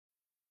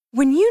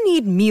When you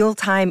need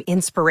mealtime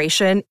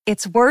inspiration,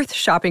 it's worth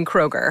shopping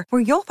Kroger,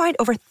 where you'll find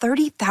over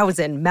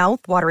 30,000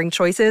 mouth-watering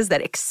choices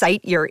that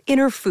excite your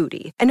inner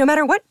foodie. And no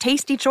matter what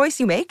tasty choice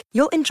you make,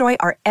 you'll enjoy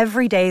our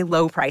everyday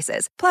low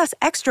prices, plus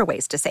extra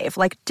ways to save,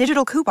 like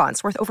digital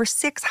coupons worth over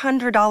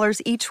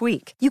 $600 each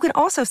week. You can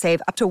also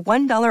save up to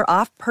 $1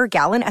 off per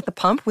gallon at the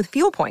pump with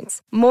fuel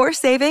points. More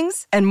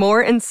savings and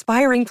more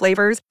inspiring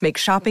flavors make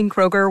shopping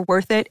Kroger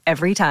worth it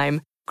every time.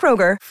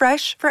 Kroger,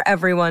 fresh for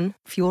everyone.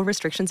 Fuel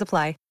restrictions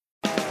apply.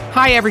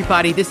 Hi,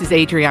 everybody. This is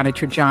Adriana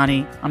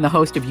Trajani. I'm the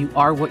host of You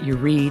Are What You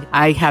Read.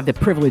 I have the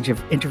privilege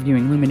of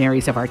interviewing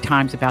luminaries of our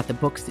times about the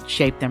books that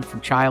shaped them from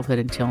childhood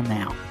until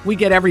now. We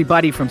get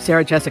everybody from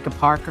Sarah Jessica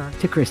Parker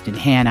to Kristen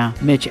Hanna,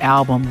 Mitch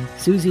Albom,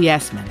 Susie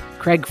Essman,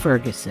 Craig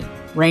Ferguson,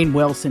 Rainn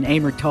Wilson,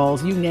 Amor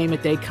Tolls, you name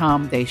it, they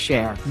come, they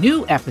share.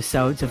 New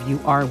episodes of You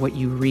Are What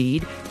You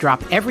Read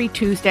drop every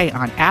Tuesday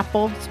on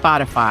Apple,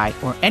 Spotify,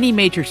 or any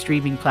major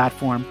streaming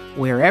platform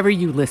wherever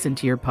you listen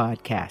to your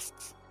podcasts.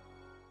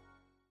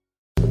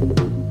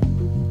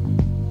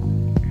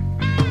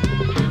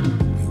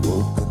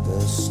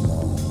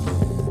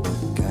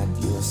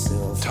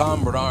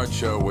 Tom Bernard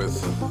Show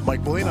with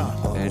Mike Molina,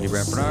 Andy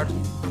Brant Bernard,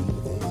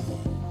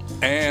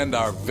 and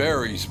our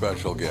very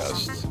special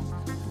guest.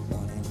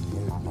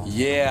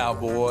 Yeah,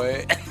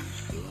 boy.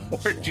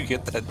 Where'd you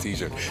get that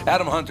t-shirt?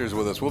 Adam Hunter's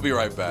with us. We'll be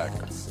right back.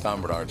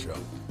 Tom Bernard Show.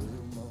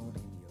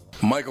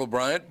 Michael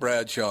Bryant,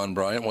 Bradshaw and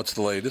Bryant, what's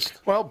the latest?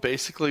 Well,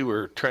 basically,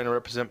 we're trying to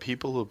represent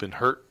people who have been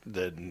hurt,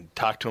 then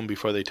talk to them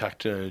before they talk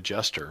to an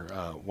adjuster.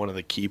 One of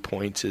the key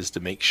points is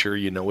to make sure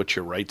you know what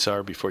your rights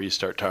are before you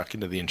start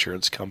talking to the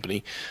insurance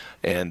company,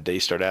 and they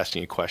start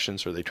asking you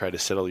questions or they try to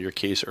settle your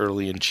case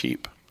early and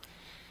cheap.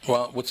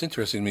 Well, what's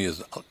interesting to me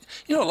is,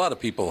 a lot of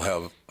people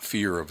have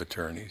fear of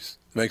attorneys.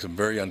 It makes them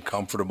very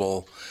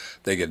uncomfortable.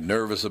 They get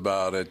nervous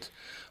about it.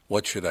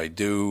 What should I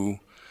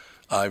do?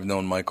 I've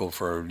known Michael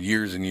for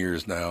years and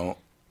years now,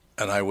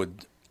 and I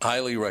would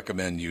highly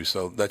recommend you.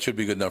 So that should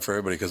be good enough for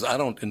everybody, because I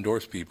don't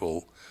endorse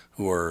people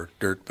who are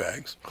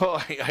dirtbags.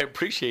 Well, I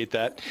appreciate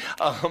that.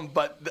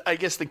 But I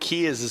guess the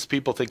key is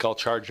people think I'll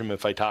charge them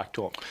if I talk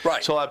to them.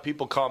 Right. So a lot of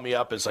people call me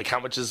up. It's like, how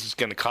much is this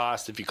going to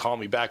cost if you call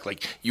me back?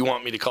 Like, you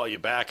want me to call you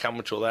back? How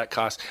much will that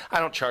cost?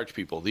 I don't charge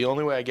people. The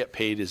only way I get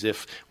paid is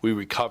if we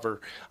recover,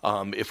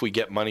 if we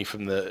get money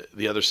from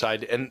the other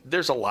side. And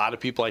there's a lot of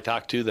people I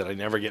talk to that I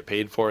never get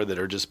paid for that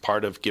are just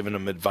part of giving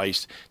them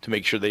advice to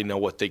make sure they know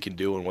what they can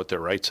do and what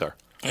their rights are.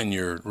 And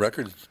your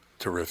record's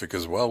terrific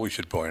as well, we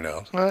should point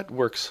out. Well, it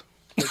works.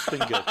 It's been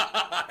good.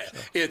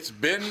 It's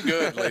been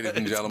good, ladies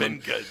and gentlemen.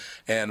 It's been good.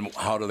 And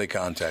how do they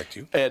contact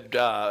you? And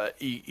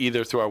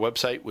either through our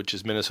website, which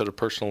is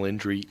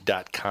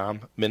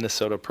minnesotapersonalinjury.com,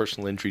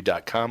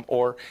 minnesotapersonalinjury.com,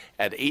 or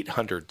at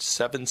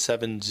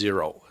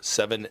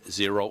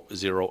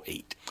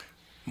 800-770-7008.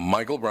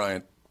 Michael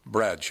Bryant,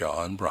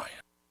 Bradshaw and Bryant.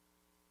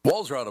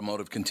 Walser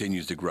Automotive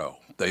continues to grow.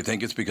 They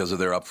think it's because of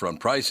their upfront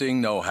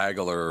pricing, no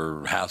haggle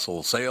or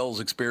hassle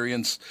sales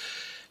experience,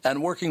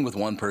 and working with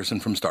one person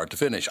from start to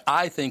finish.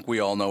 I think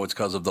we all know it's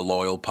because of the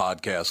loyal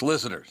podcast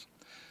listeners.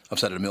 I've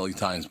said it a million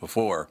times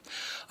before.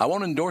 I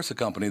won't endorse a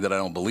company that I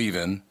don't believe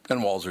in, and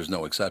Walser's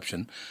no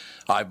exception.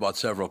 I've bought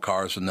several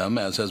cars from them,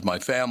 as has my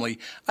family.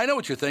 I know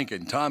what you're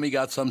thinking. Tommy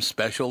got some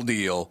special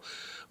deal.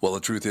 Well, the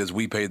truth is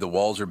we paid the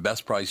Walser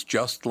best price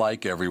just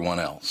like everyone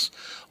else.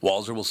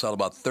 Walser will sell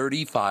about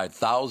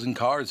 35,000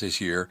 cars this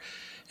year,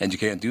 and you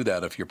can't do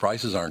that if your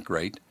prices aren't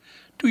great.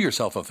 Do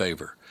yourself a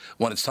favor.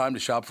 When it's time to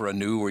shop for a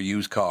new or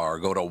used car,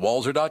 go to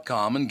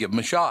walser.com and give them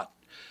a shot.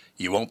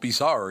 You won't be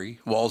sorry.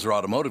 Walser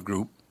Automotive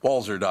Group,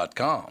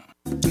 walser.com.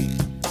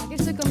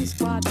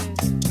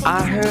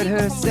 I heard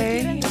her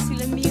say,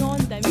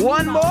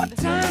 one more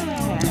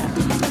time.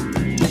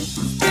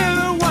 Spill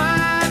the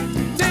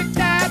wine, take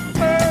that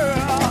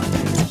pearl.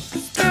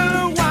 Spill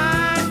the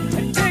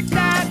wine, take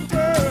that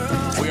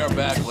pearl. We are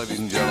back, ladies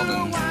and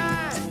gentlemen.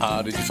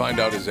 Did you find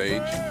out his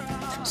age?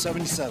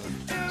 77.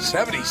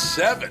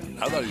 77?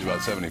 I thought he was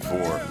about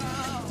 74.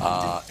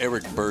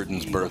 Eric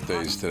Burden's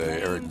birthday is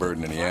today. Eric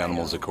Burden and the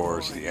Animals, of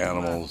course. The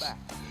Animals.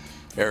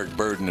 Eric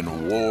Burden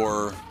and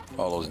War.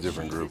 All those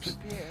different groups.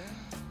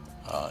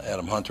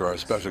 Adam Hunter, our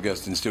special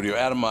guest in studio.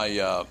 Adam,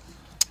 my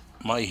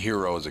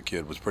hero as a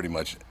kid was pretty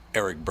much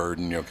Eric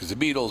Burden, because the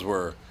Beatles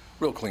were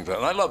real clean cut.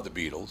 And I love the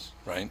Beatles,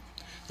 right?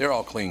 They're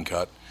all clean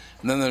cut.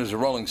 And then there's the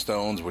Rolling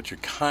Stones, which are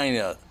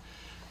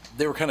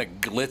they were kind of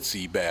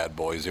glitzy bad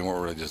boys. They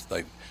weren't really just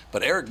like,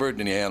 but Eric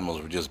Burden and the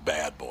Animals were just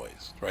bad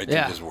boys, right?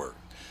 Yeah. They just were.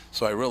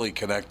 So I really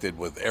connected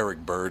with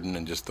Eric Burden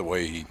and just the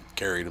way he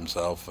carried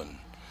himself. And,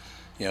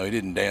 he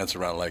didn't dance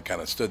around, like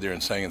kind of stood there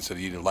and sang and said,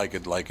 you like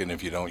it, and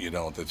if you don't, you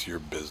don't. That's your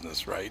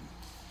business, right?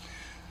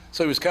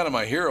 So he was kind of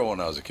my hero when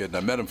I was a kid. And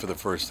I met him for the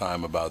first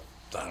time about,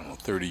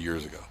 30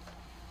 years ago.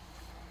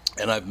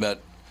 And I've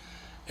met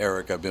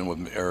Eric. I've been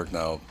with Eric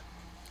now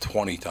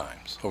 20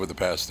 times over the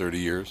past 30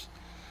 years.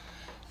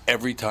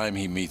 Every time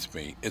he meets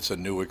me, it's a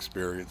new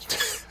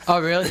experience.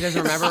 Oh, really? He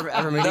doesn't remember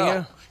ever meeting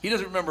you? He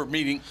doesn't remember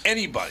meeting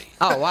anybody.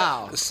 Oh,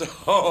 wow.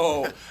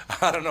 So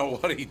I don't know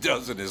what he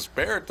does in his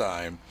spare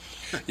time.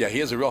 Yeah, he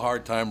has a real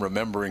hard time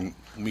remembering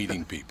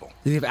meeting people.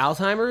 Does he have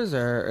Alzheimer's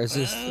or is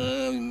this?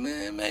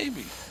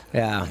 Maybe.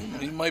 Yeah.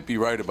 He might be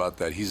right about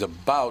that. He's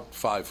about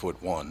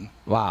 5'1".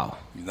 Wow.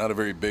 He's not a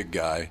very big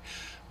guy,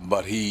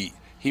 but he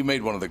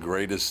made one of the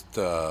greatest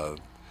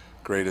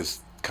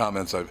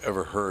comments I've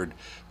ever heard.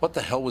 What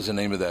the hell was the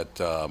name of that?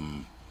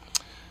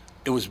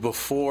 It was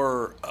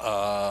before.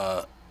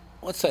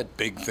 What's that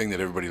big thing that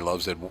everybody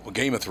loves? That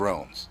Game of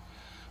Thrones.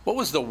 What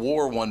was the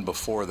war one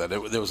before that?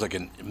 There was like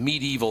a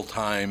medieval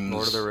times.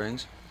 Lord of the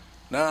Rings?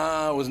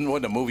 Nah, it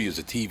wasn't a movie. It was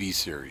a TV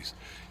series.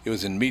 It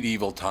was in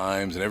medieval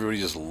times, and everybody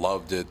just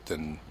loved it.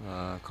 And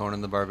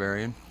Conan the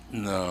Barbarian?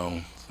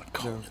 no,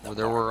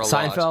 There were a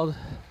Seinfeld. lot.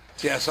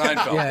 Yeah,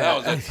 Seinfeld.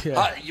 Yeah, That was it.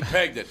 yeah. You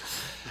pegged it.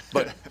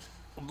 But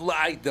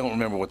I don't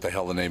remember what the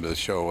hell the name of the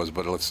show was.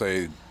 But let's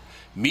say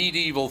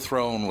Medieval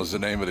Throne was the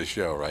name of the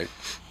show, right?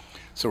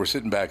 So we're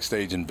sitting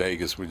backstage in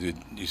Vegas. We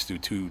used to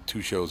do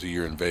two shows a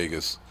year in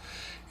Vegas.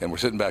 And we're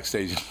sitting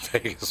backstage in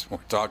Vegas, and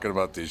we're talking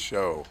about this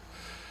show.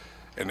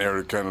 And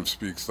Eric kind of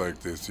speaks like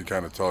this. He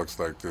kind of talks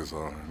like this.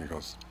 And he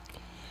goes,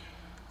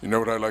 you know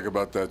what I like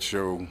about that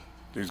show?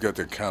 He's got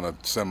the kind of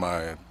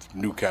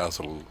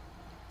semi-Newcastle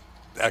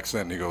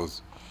accent. And he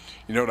goes,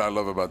 you know what I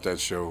love about that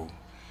show?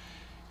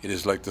 It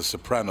is like The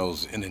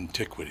Sopranos in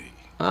antiquity.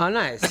 Oh,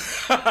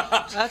 nice.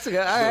 That's a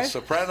good. All The right.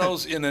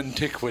 Sopranos in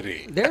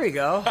antiquity. There we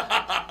go.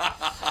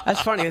 That's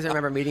funny because I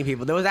remember meeting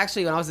people. There was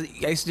actually when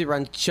I used to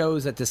run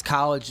shows at this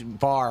college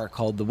bar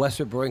called the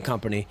Westwood Brewing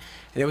Company,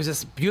 and there was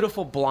this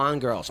beautiful blonde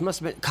girl. She must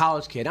have been a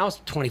college kid. I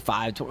was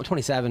 25,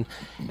 27,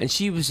 and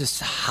she was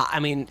just hot. I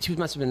mean, she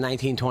must have been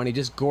 19, 20,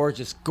 just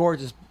gorgeous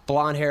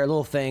blonde hair,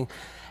 little thing.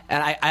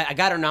 And I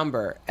got her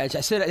number. And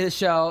I stood at his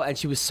show, and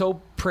she was so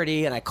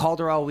pretty, and I called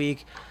her all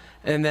week.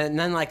 And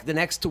then like the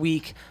next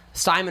week,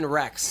 Simon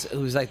Rex,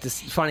 who's like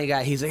this funny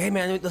guy, he's like, hey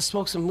man, let's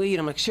smoke some weed.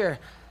 I'm like, sure.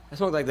 I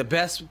smoked like the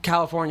best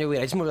California weed.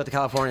 I just moved out to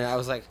California. I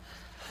was like,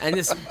 and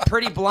this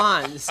pretty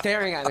blonde is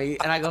staring at me,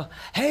 and I go,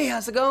 hey,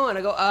 how's it going?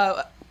 I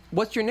go,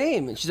 what's your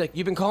name? And she's like,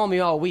 you've been calling me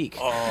all week.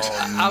 Oh,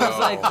 I was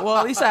like, well,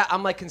 at least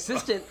I'm like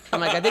consistent.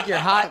 I'm like, I think you're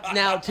hot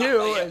now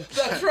too. And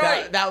That's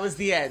right. That was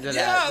the end of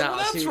Yeah, that. No,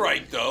 well, that's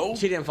right, though.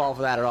 She didn't fall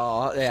for that at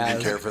all. Yeah,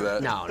 didn't care for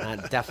that? No,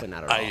 definitely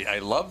not at all. I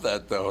love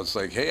that, though. It's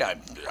like, hey,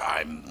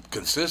 I'm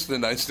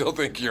consistent. I still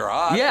think you're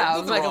hot. Yeah, I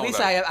Nothing was like, wrong at with least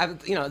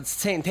that. I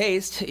same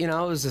taste, It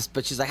was just,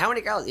 but she's like, how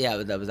many girls? Yeah,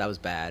 that was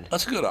bad.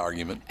 That's a good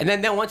argument. And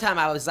then one time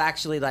I was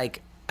actually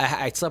like,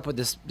 I slept with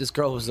this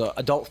girl who's an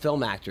adult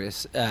film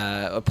actress,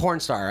 a porn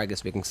star, I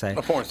guess we can say.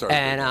 A porn star.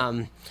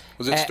 And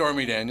was it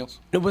Stormy Daniels?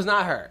 it was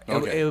not her.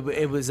 Okay.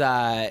 It was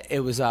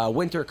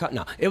Winter.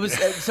 No, it was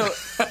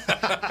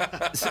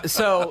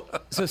so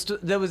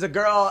there was a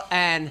girl,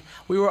 and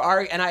we were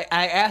arguing, and I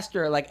asked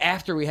her like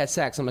after we had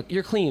sex. I'm like,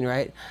 "You're clean,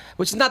 right?"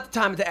 Which is not the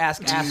time to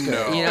ask her.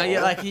 No.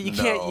 You're like you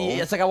can't. No.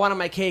 It's like I wanted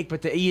my cake,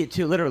 but to eat it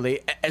too,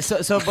 literally.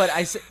 But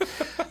I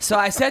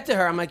said to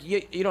her, I'm like,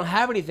 you don't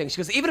have anything. She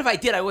goes, even if I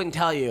did, I wouldn't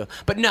tell you.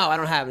 But no, I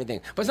don't have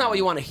anything. But it's not what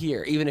you want to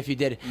hear, even if you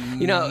did.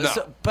 No.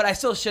 But I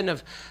still shouldn't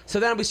have. So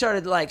then we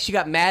started like she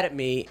got mad at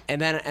me,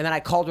 and then I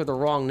called her the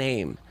wrong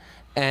name.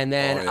 And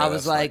then Oh, yeah, I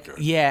was that's not like, good.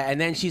 yeah.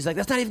 And then she's like,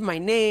 that's not even my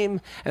name.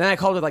 And then I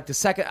called her like the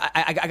second.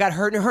 I got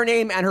her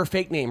name and her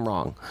fake name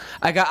wrong.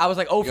 I was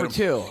like 0 for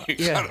 2. You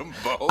got 'em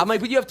both. I'm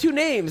like, but you have 2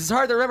 names. It's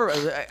hard to remember.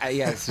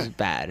 Yeah, this is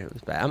bad. It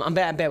was bad. I'm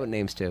bad with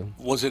names too.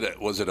 Was it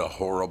a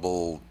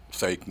horrible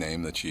fake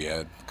name that she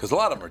had? Because a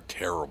lot of them are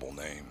terrible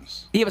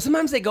names. Yeah, but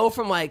sometimes they go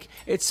from like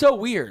it's so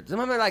weird.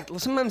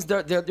 Sometimes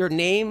their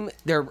name,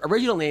 their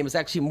original name is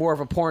actually more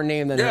of a porn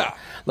name than Yeah.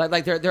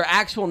 like their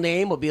actual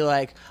name will be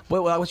like,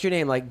 what's your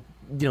name? Like,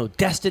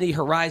 Destiny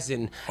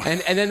Horizon,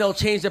 and then they'll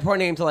change their porn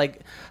name to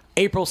like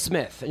April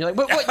Smith, and you're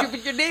like,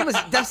 what? Your name is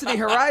Destiny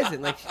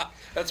Horizon, like.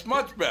 That's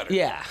much better.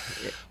 Yeah.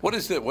 What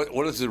is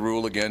the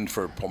rule again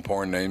for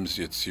porn names?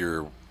 It's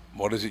your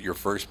your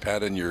first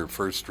pet and your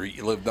first street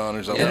you lived on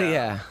or something?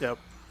 Yeah. Yep.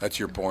 That's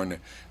your porn name.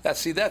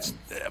 That's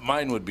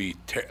mine would be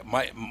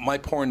my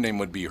porn name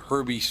would be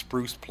Herbie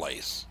Spruce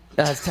Place.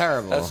 That's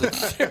terrible.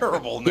 That's a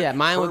terrible name. Yeah,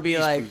 mine would be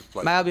Herbie like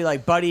Spruce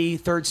Place. Buddy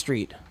 3rd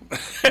Street.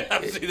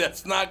 See,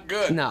 that's not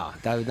good. No,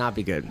 that would not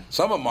be good.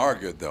 Some of them are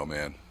good though,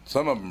 man.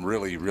 Some of them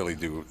really, really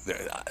do.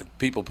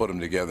 People put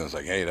them together and it's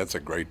like, hey, that's a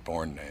great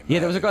porn name. Yeah,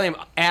 there was a girl named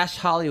Ash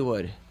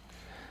Hollywood.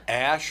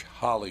 Ash I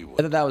Hollywood.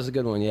 thought that was a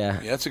good one.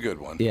 Yeah. Yeah, that's a good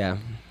one. Yeah.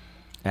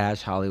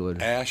 Ash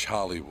Hollywood. Ash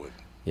Hollywood.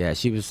 Yeah,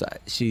 she was.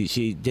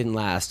 She didn't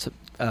last.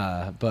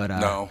 But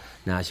No.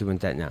 Nah, she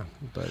went that now.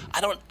 But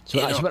I don't. she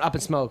went up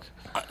in smoke.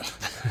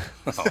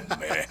 Oh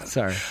man.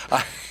 Sorry.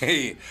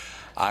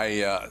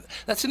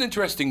 That's an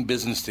interesting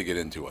business to get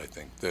into. I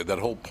think that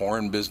whole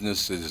porn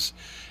business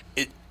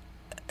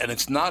and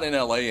it's not in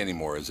L.A.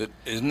 anymore, is it?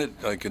 Isn't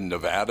it like in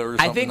Nevada or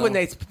something? I think when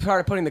they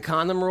started putting the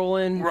condom rule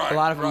in, Right, a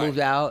lot of them right. moved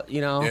out.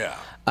 Yeah.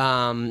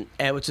 And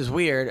which is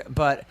weird.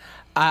 But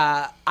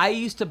I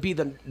used to be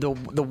the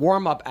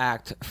warm up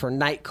act for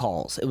Night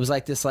Calls. It was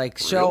like this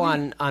show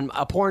on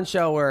a porn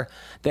show where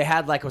they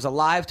had it was a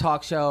live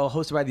talk show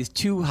hosted by these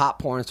two hot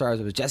porn stars.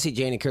 It was Jessie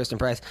Jane and Kirsten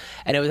Price,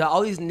 and it was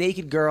all these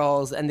naked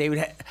girls, and it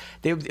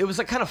was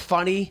kind of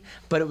funny,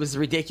 but it was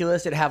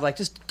ridiculous. It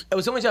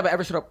was the only job I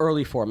ever showed up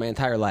early for my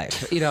entire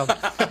life,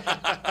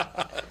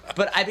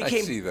 But I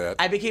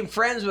became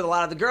friends with a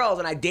lot of the girls,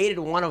 and I dated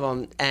one of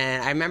them.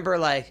 And I remember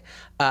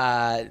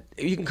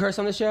you can curse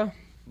on the show?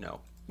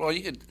 No. Well,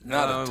 you could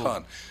not a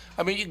ton.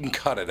 I mean, you can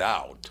cut it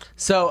out.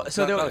 So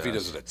not if he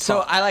does it a ton.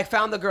 So I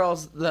found the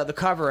girls the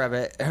cover of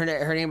it. Her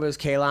name was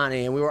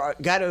Kaylani, and we were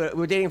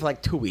dating for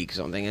 2 weeks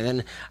or something. And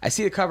then I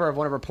see the cover of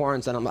one of her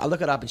porns, and I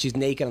look it up, and she's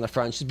naked on the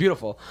front. She's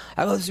beautiful.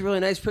 I go, "This is a really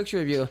nice picture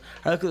of you."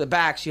 I look at the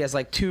back. She has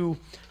 2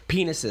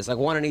 penises,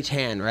 one in each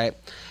hand, right?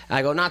 And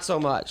I go, "Not so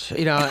much,"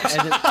 And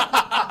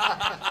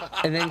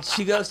then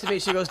she goes to me.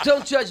 She goes,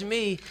 "Don't judge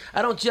me.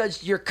 I don't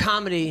judge your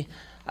comedy.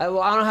 I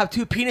don't have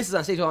 2 penises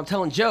on stage while I'm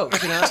telling jokes."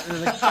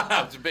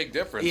 It's a big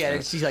difference. Yeah,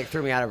 and she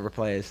threw me out of her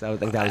place. I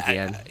think that was the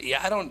end.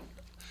 I don't.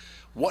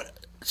 What?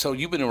 So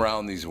you've been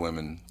around these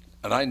women,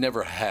 and I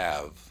never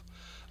have.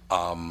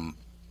 I've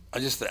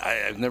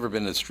never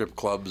been to strip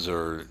clubs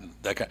or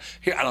that kind.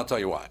 Here, and I'll tell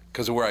you why.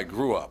 Because of where I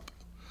grew up.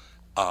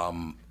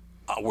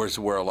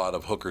 Where a lot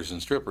of hookers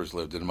and strippers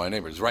lived in my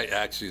neighborhood. Right,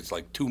 actually, it's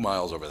 2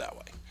 miles over that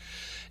way.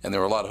 And there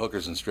were a lot of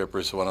hookers and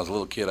strippers. So when I was a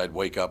little kid, I'd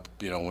wake up,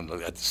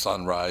 at the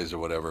sunrise or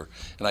whatever,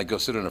 and I'd go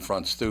sit on the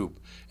front stoop,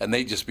 and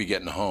they'd just be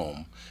getting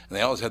home. And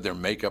they always had their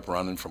makeup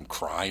running from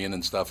crying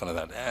and stuff. And I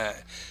thought,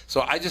 So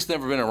I just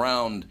never been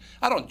around.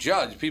 I don't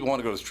judge. People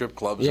want to go to strip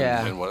clubs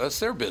and that's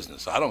their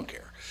business. I don't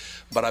care.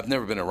 But I've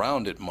never been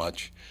around it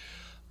much.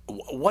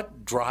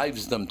 What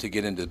drives them to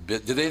get into do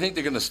they think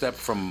they're going to step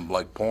from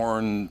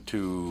porn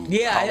to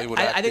Hollywood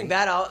acting?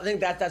 I think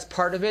that's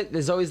part of it.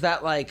 There's always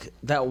that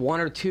 1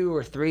 or 2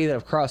 or 3 that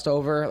have crossed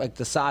over,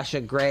 the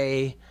Sasha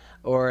Grey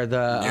or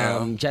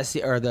the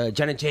Jessie or the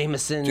Jenna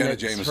Jameson.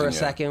 For a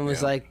second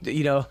was So I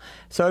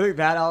think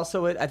that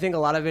also I think a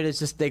lot of it is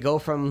just they go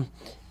from.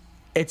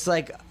 It's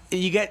I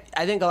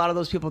think a lot of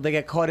those people they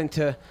get caught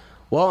into.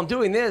 Well, I'm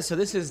doing this, so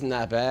this isn't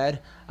that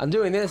bad. I'm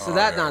doing this, so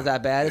that's not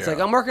that bad. It's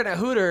I'm working at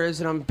Hooters,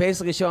 and I'm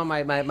basically showing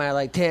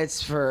my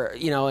tits for,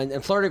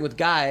 and flirting with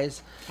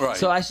guys. Right.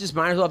 So I just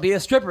might as well be a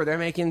stripper. They're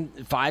making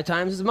 5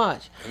 times as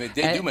much. I mean,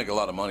 they do make a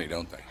lot of money,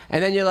 don't they?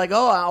 And then you're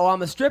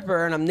I'm a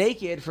stripper, and I'm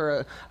naked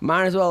for,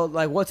 might as well,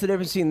 what's the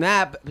difference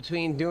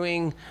between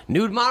doing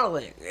nude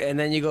modeling? And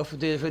then you go for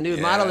nude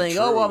modeling.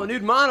 True. Oh, well, I'm a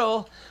nude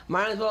model.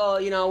 Might as well,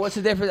 what's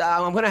the difference?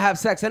 I'm going to have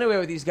sex anyway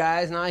with these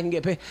guys, now I can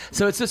get paid.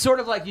 So it's just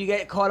sort of you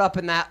get caught up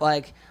in that,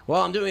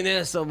 well, I'm doing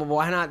this, so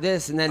why not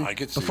this? And then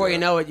before you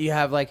know it, you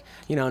have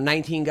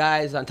 19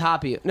 guys on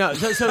top of you. No,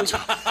 so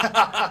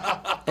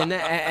and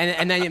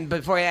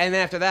then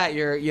after that,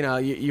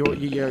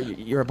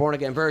 you're a born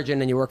again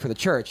virgin and you work for the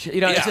church.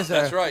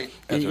 That's right.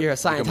 You're a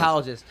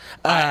Scientologist.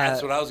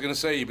 That's what I was going to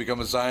say. You become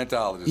a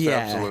Scientologist. Yeah.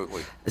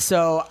 Absolutely.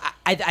 So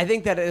I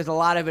think that a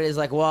lot of it is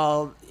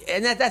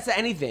and that's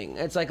anything.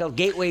 It's a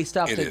gateway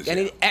stuff.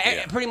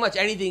 Pretty much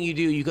anything you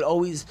do, you could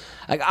always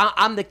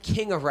I'm the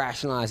king of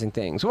rationalizing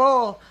things.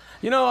 Well,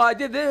 I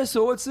did this,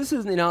 so what's this?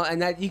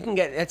 And that you can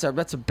get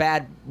that's a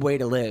bad way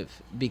to live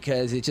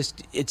because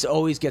it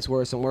always gets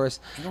worse and worse.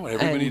 You know what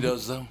everybody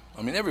does though?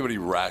 I mean, everybody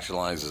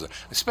rationalizes it,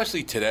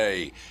 especially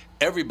today.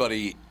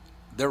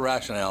 Their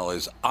rationale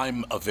is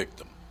I'm a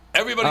victim.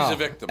 Everybody's a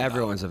victim.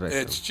 Everyone's a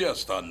victim. It's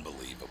just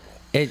unbelievable.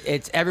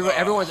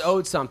 Everyone's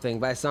owed something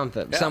by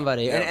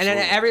somebody, and then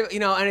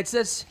and it's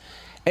just,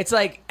 it's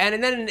then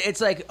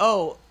it's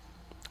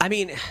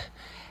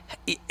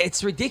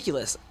it's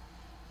ridiculous.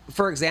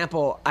 For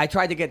example, I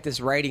tried to get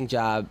this writing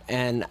job,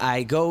 and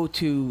I go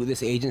to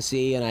this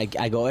agency, and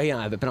I go, hey,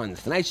 I've been on the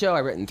Tonight Show,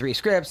 I've written 3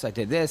 scripts, I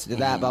did this, did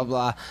that, blah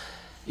blah.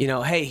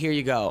 Hey, here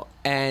you go.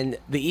 And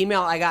the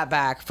email I got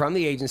back from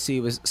the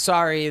agency was,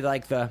 sorry,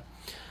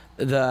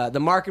 the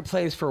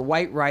marketplace for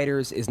white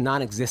writers is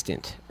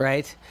non-existent,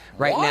 right?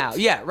 Right now.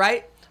 Yeah,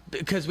 right?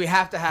 Because we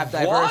have to have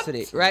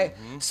diversity, right?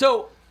 Mm-hmm.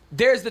 So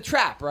there's the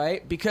trap,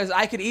 right? Because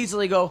I could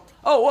easily go,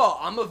 oh, well,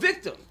 I'm a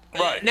victim.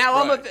 Right. Now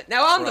I'm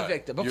the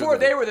victim. Before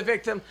they were the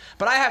victim,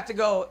 but I have to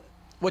go,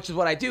 which is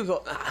what I do,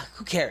 go,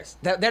 who cares?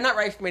 They're not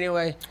right for me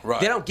anyway.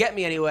 Right. They don't get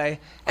me anyway.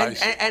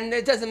 And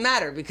it doesn't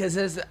matter because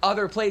there's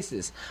other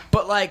places.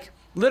 But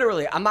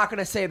literally, I'm not going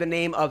to say the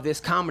name of this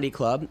comedy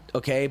club,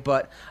 okay?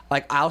 But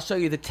I'll show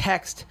you the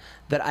text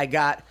that I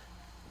got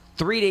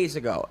 3 days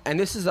ago, and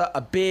this is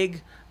a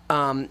big,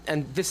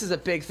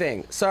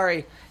 thing.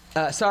 Sorry,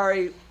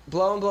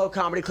 Blow and Blow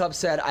Comedy Club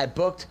said I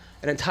booked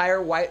an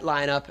entire white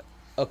lineup.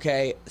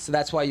 Okay, so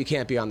that's why you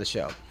can't be on the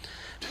show.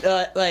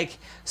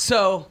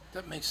 So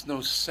that makes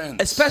no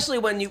sense. Especially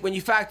when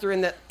you factor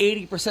in that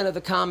 80% of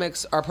the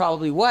comics are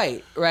probably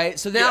white, right?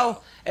 So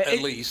now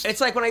at least it's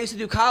like when I used to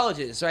do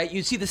colleges, right?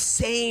 You see the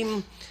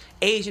same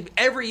Asian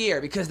every year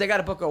because they got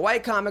to book a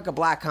white comic, a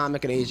black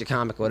comic, an Asian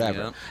comic, whatever.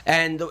 Yeah.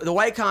 And the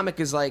white comic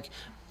is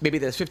maybe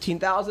there's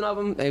 15,000 of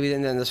them. Maybe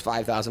then there's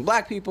 5,000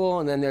 black people,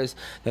 and then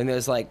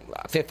there's like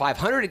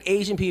 500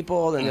 Asian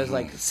people, and there's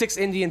like 6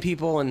 Indian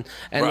people, and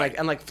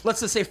Right. like let's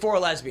just say 4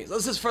 lesbians.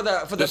 Let's just for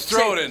the Just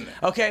throw it in there.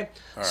 Okay,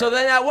 All so right.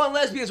 then that one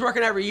lesbian is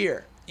working every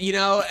year, you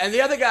know, and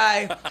the other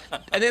guy,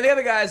 and then the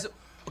other guy's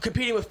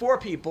competing with 4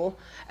 people,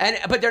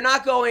 but they're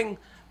not going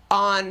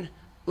on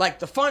like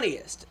the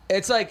funniest.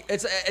 It's like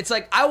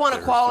I want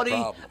There's the equality.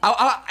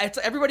 problem. It's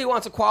everybody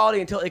wants equality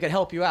until it can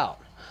help you out.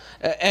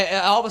 And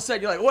all of a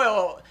sudden you're like,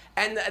 well,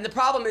 and the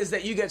problem is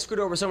that you get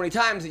screwed over so many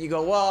times that you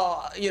go,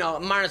 well, you know,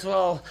 might as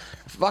well,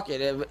 fuck it,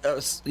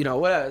 you know,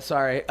 whatever.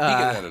 Sorry, You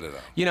can edit it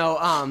out. you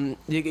know,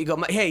 you go,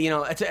 hey, you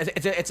know,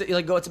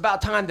 it's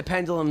about time the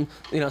pendulum,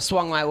 you know,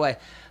 swung my way,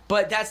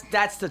 but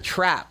that's the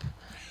trap.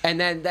 And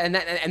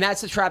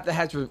that's the trap that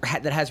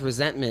has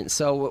resentment.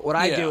 So what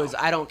I do Yeah. is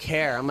I don't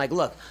care. I'm like,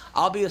 look,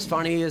 I'll be as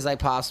funny as I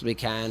possibly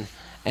can,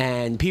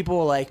 and people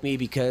will like me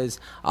because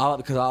I'll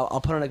put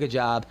on a good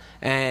job,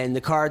 and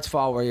the cards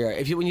fall where you're.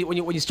 When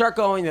you start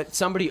going that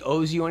somebody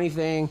owes you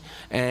anything,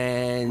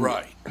 and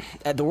Right.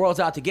 the world's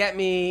out to get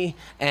me,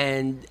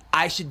 and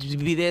I should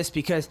be this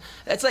because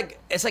it's like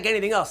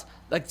anything else.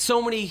 Like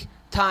so many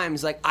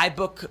times, like I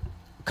book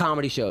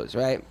comedy shows,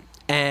 right,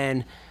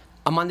 and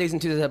on Mondays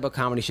and Tuesdays I book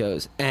comedy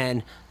shows,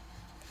 and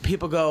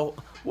people go,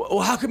 well,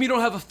 how come you don't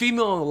have a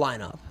female in the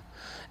lineup?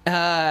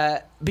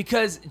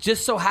 Because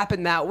just so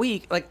happened that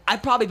week, like I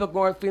probably booked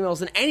more females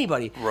than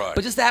anybody, Right.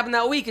 but just happened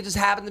that week, it just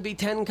happened to be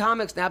 10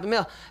 comics and have a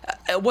male.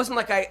 It wasn't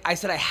like I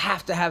said I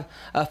have to have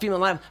a female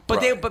lineup, but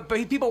Right. but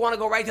people want to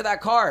go right to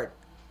that card.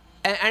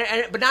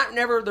 But not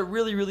never the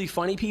really, really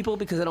funny people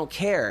because they don't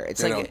care.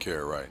 It's They like don't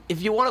care, right.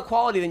 If you want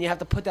equality, then you have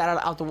to put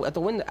that out the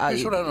window.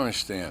 Here's what I don't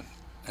understand.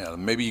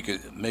 Maybe you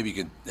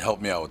could help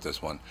me out with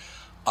this one.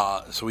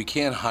 So we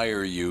can't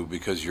hire you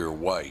because you're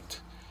white,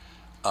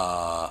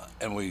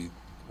 and we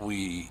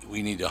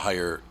need to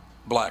hire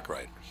black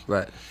writers.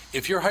 Right.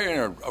 If you're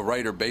hiring a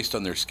writer based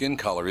on their skin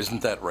color,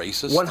 isn't that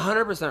racist? 100%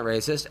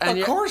 racist. And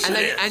Of course it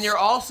is. And you're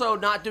also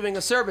not doing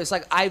a service.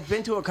 Like, I've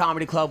been to a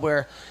comedy club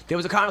where there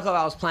was a comedy club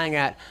I was playing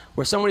at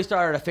where somebody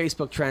started a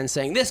Facebook trend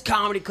saying, this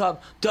comedy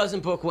club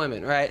doesn't book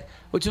women, right?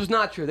 Which was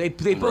not true. They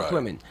booked Right,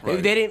 women.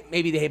 right.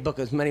 Maybe they book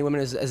as many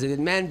women as they did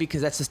men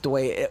because that's just the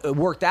way it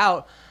worked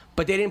out.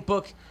 But they didn't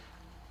book...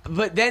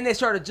 But then they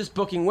started just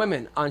booking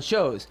women on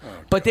shows.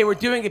 But they were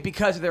doing it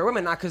because they're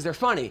women, not because they're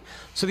funny.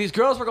 So these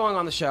girls were going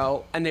on the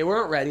show, and they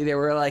weren't ready. They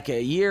were like a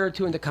year or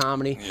two into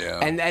comedy, Yeah.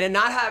 and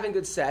not having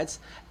good sets.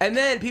 And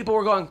then people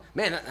were going,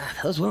 man,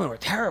 those women were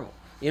terrible.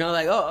 You know,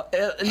 like, oh,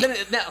 and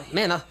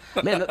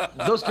then,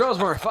 those girls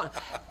weren't fun.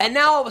 And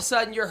now all of a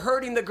sudden, you're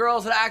hurting the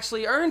girls that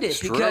actually earned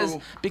it It's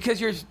because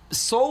you're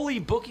solely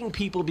booking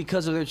people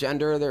because of their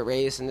gender, their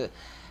race,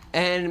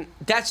 and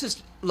that's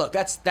just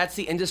that's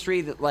the industry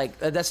that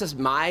that's just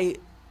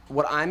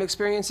what I'm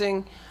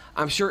experiencing.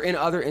 I'm sure in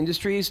other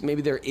industries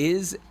maybe there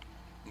is,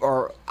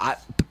 or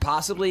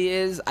possibly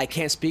is. I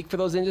can't speak for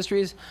those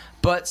industries,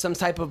 but some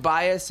type of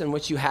bias in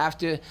which you have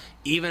to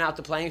even out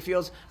the playing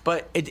fields.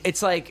 But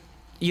it's like,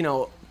 you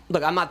know,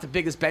 look, I'm not the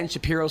biggest Ben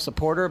Shapiro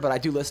supporter, but I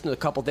do listen to a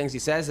couple things he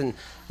says, and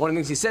one of the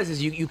things he says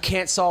is you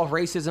can't solve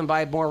racism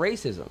by more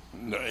racism.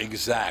 No,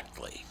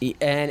 exactly.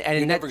 And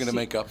You're never going to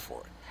make up for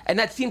it. And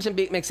that seems to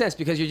make sense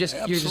because you're just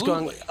going,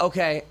 Absolutely.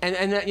 okay,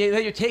 and then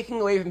you're taking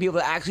away from people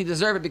that actually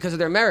deserve it because of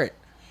their merit.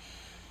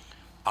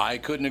 I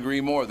couldn't agree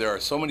more. There are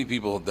so many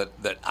people that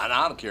and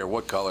I don't care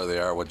what color they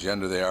are, what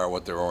gender they are,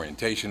 what their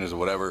orientation is, or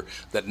whatever,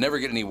 that never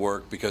get any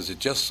work because it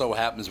just so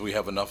happens we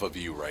have enough of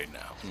you right now.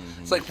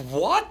 Mm-hmm. It's like,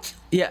 what?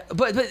 Yeah,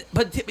 but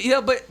you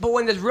know, but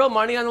when there's real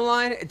money on the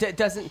line, it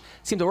doesn't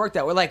seem to work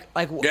that way. Like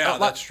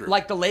that's true.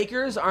 Like the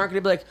Lakers aren't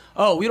going to be like,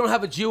 oh, we don't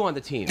have a Jew on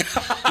the team,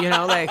 you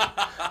know, like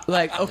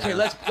okay,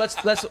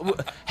 let's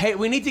hey,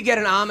 we need to get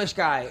an Amish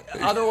guy,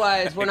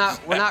 otherwise we're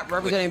not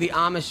representing the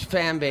Amish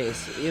fan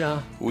base, you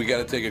know. We got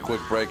to take a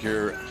quick break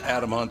here.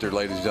 Adam Hunter,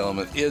 ladies and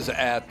gentlemen, is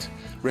at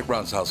Rick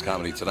Brown's House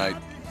Comedy tonight.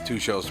 2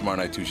 shows tomorrow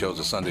night, 2 shows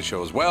a Sunday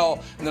show as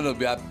well. And then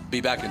it'll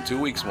be back in 2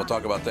 weeks, and we'll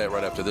talk about that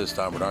right after this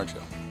Tom Bernard Show.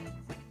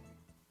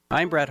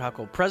 I'm Brad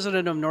Huckle,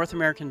 president of North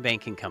American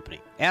Banking Company.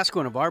 Ask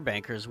one of our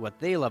bankers what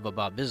they love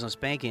about business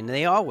banking.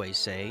 They always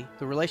say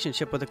the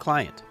relationship with the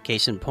client.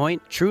 Case in point,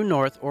 True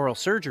North Oral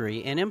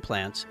Surgery and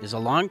Implants is a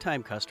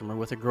longtime customer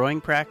with a growing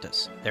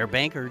practice. Their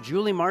banker,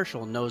 Julie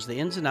Marshall, knows the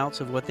ins and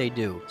outs of what they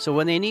do. So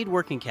when they need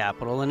working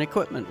capital, an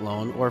equipment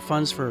loan, or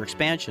funds for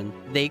expansion,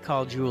 they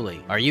call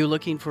Julie. Are you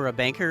looking for a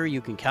banker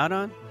you can count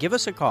on? Give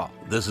us a call.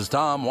 This is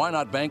Tom. Why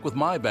not bank with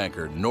my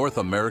banker, North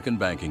American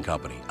Banking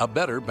Company? A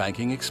better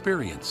banking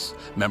experience.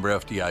 Member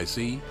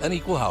FDIC, an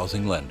equal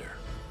housing lender.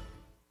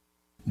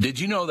 Did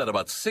you know that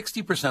about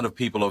 60% of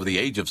people over the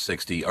age of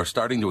 60 are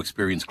starting to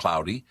experience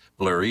cloudy,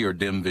 blurry, or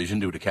dim vision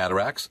due to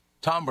cataracts?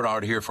 Tom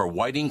Bernard here for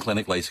Whiting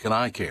Clinic LASIK and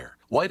Eye Care.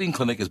 Whiting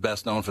Clinic is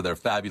best known for their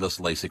fabulous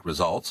LASIK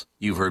results.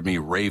 You've heard me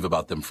rave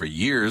about them for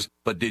years,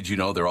 but did you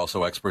know they're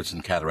also experts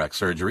in cataract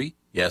surgery?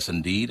 Yes,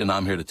 indeed, and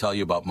I'm here to tell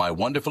you about my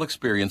wonderful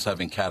experience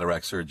having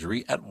cataract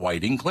surgery at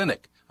Whiting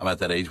Clinic. I'm at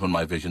that age when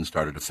my vision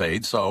started to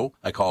fade, so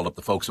I called up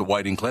the folks at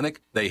Whiting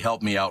Clinic. They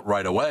helped me out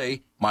right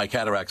away. My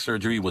cataract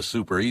surgery was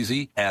super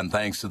easy, and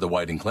thanks to the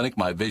Whiting Clinic,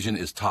 my vision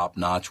is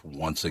top-notch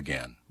once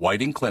again.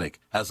 Whiting Clinic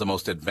has the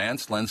most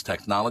advanced lens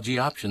technology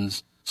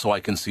options, so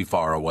I can see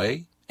far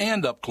away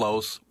and up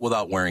close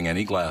without wearing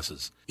any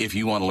glasses. If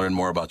you want to learn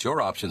more about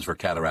your options for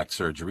cataract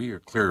surgery or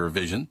clearer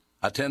vision,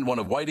 attend one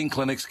of Whiting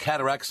Clinic's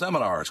cataract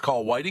seminars.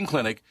 Call Whiting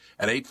Clinic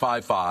at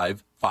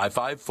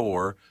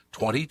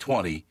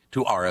 855-554-2020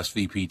 to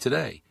RSVP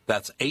today.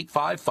 That's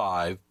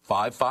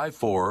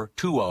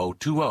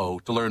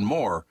 855-554-2020 to learn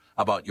more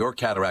about your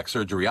cataract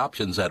surgery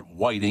options at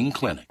Whiting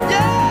Clinic.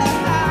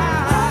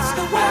 That's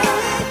the way.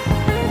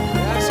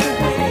 That's the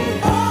way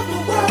of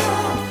the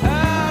world.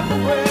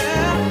 Everywhere.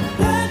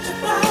 Plenty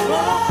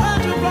power.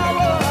 Plenty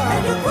power.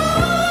 And the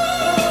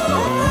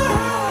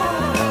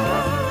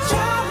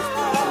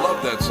I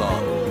love that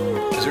song.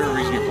 Is there a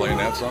reason you're playing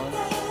that song?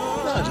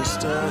 No,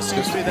 just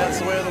seems to be that's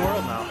the way of the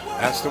world now.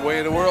 That's the way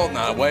of the world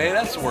now.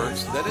 That's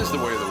worse. That is the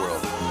way of the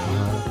world.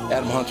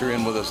 Adam Hunter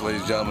in with us,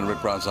 ladies and gentlemen.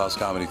 Rick Brown's House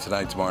Comedy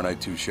tonight, tomorrow night,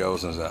 2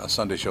 shows, and a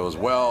Sunday show as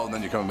well. And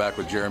then you're coming back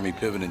with Jeremy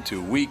Piven in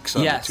 2 weeks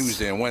on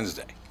Tuesday and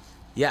Wednesday.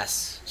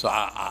 Yes. So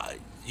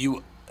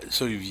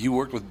you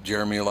worked with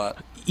Jeremy a lot?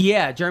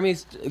 Yeah,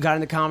 Jeremy's got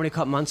into comedy a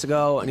couple months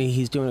ago, and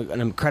he's doing an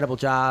incredible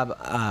job.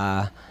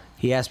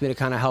 He asked me to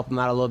kind of help him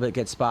out a little bit,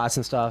 get spots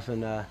and stuff,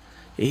 and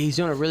he's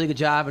doing a really good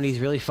job, and he's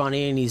really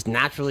funny, and he's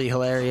naturally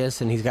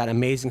hilarious, and he's got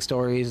amazing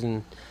stories,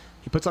 and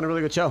he puts on a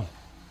really good show.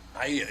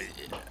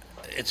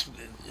 It's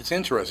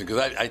interesting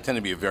because I tend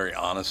to be a very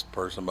honest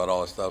person about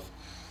all this stuff.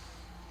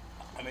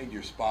 I made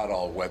your spot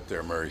all wet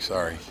there, Murray.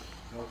 Sorry.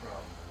 No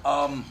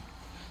problem.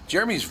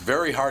 Jeremy's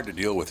very hard to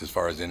deal with as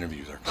far as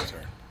interviews are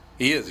concerned.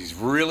 He is. He's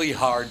really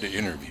hard to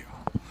interview.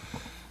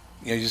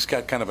 You know, he's just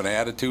got kind of an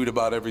attitude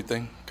about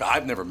everything.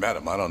 I've never met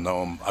him. I don't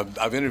know him.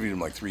 I've interviewed him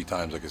like 3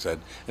 times, like I said,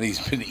 and he's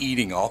been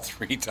eating all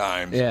 3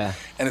 times. Yeah.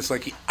 And it's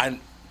like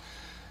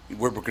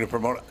we're going to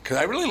promote it because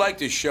I really liked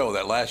his show.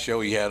 That last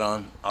show he had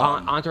on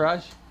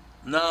Entourage.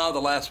 No,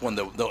 the last one.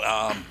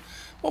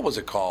 What was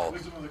it called?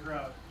 Wisdom of the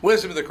Crowd.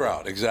 Wisdom of the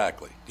Crowd.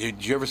 Exactly.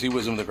 Did you ever see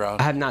Wisdom of the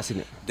Crowd? I have not seen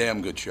it.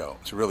 Damn good show.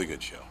 It's a really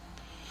good show.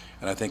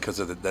 And I think because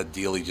of that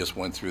deal he just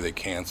went through, they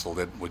canceled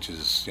it, which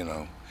is,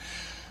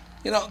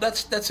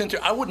 that's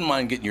interesting. I wouldn't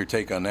mind getting your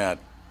take on that.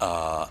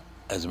 But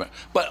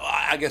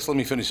I guess let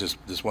me finish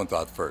this one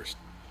thought first.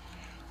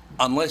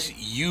 Unless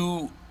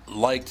you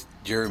liked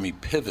Jeremy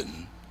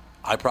Piven,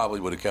 I probably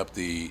would have kept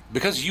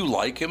because you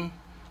like him,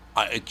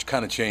 it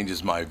kind of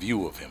changes my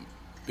view of him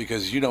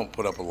because you don't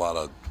put up a lot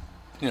of,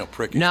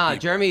 prickish people.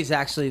 Jeremy's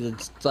actually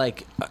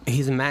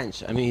he's a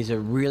mensch. I mean, he's a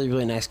really,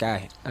 really nice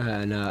guy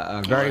and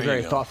a very,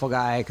 very thoughtful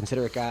guy,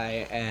 considerate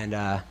guy, and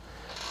I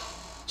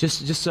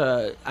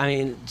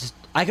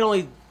can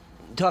only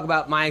talk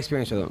about my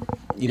experience with him.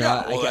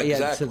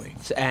 Exactly.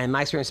 And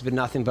my experience has been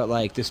nothing but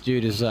this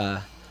dude is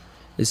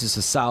just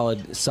a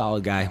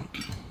solid guy.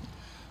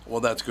 Well,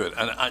 that's good.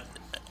 And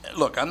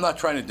look, I'm not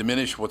trying to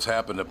diminish what's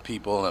happened to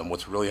people and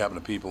what's really happened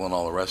to people and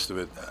all the rest of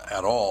it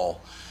at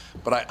all.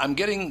 But I'm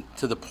getting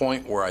to the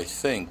point where I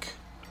think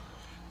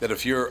that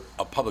if you're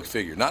a public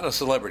figure, not a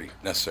celebrity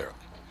necessarily,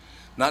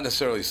 not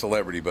necessarily a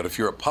celebrity, but if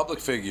you're a public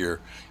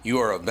figure, you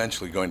are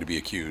eventually going to be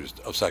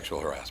accused of sexual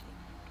harassment.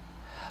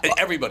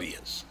 Everybody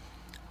is.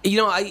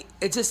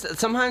 It's just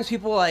sometimes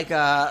people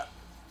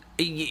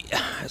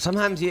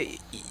sometimes I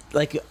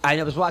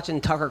was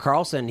watching Tucker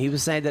Carlson. He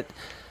was saying that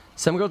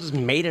some girl just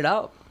made it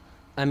up.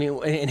 I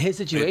mean, in his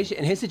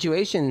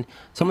situation,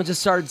 someone just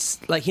started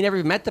he never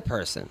even met the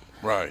person.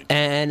 Right.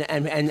 And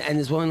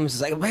this woman was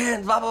just like,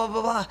 man, blah blah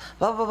blah blah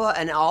blah blah blah,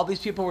 and all these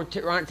people were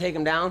trying to take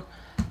him down.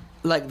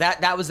 Like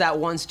that was that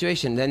one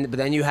situation. But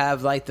then you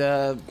have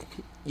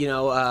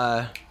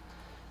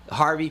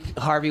Harvey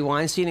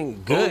Weinstein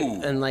and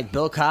and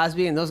Bill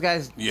Cosby and those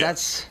guys.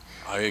 Yes.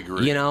 I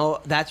agree.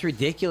 That's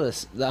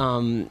ridiculous.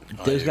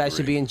 Those guys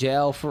should be in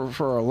jail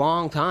for a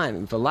long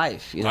time, for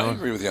life. I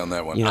agree with you on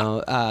that one.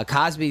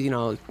 Cosby,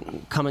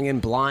 coming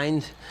in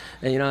blind,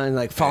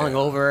 and falling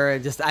over.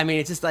 It's just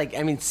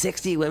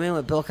 60 women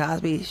with Bill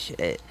Cosby.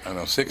 Shit. I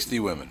know, 60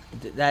 women.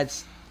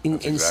 That's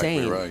insane.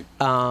 Exactly right.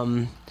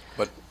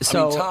 But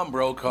Tom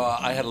Brokaw,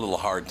 I had a little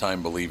hard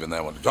time believing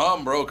that one.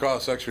 Tom Brokaw,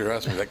 sexual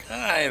harassment.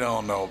 I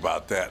don't know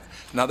about that.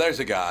 Now there's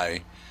a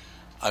guy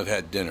I've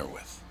had dinner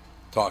with.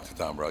 Talk to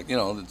Tom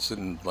Brokaw. That's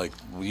sitting like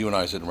you and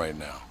I are sitting right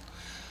now.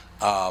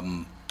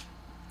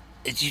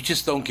 You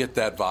just don't get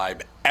that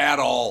vibe at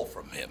all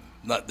from him.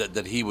 Not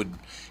that he would.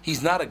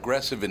 He's not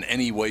aggressive in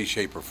any way,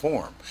 shape, or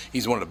form.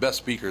 He's one of the best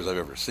speakers I've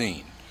ever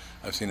seen.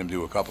 I've seen him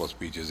do a couple of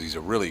speeches. He's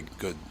a really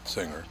good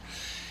singer.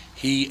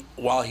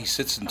 While he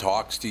sits and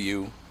talks to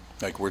you,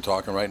 like we're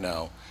talking right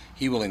now,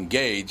 he will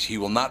engage. He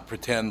will not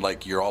pretend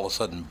like you're all of a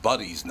sudden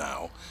buddies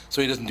now.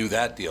 So he doesn't do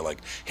that deal like,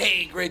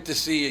 hey, great to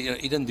see you. You know,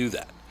 he doesn't do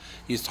that.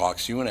 He just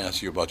talks to you and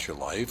asks you about your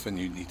life, and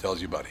he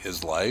tells you about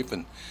his life.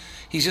 And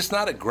he's just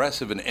not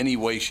aggressive in any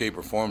way, shape,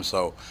 or form.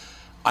 So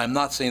I'm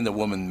not saying the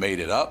woman made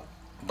it up,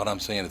 but I'm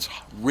saying it's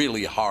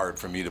really hard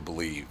for me to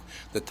believe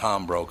that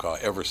Tom Brokaw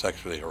ever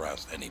sexually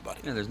harassed anybody.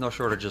 Yeah, there's no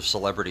shortage of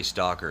celebrity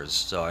stalkers,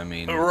 so I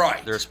mean,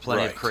 Right, there's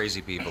plenty right. of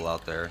crazy people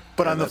out there.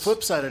 But on the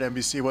flip side at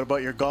NBC, what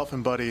about your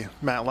golfing buddy,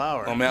 Matt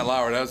Lauer? Oh, Matt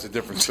Lauer, that was a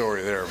different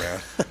story there, man.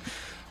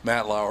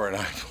 Matt Lauer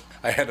and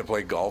I had to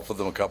play golf with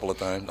him a couple of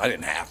times. I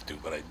didn't have to,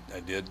 but I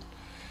did.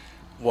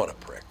 What a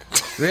prick.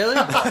 Really?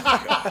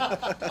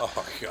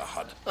 Oh,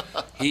 God.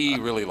 He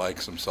really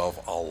likes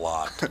himself a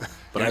lot.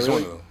 But He's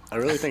one of them. I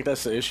really think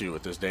that's the issue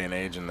with this day and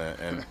age and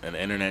the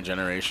internet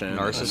generation,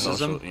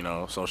 Narcissism?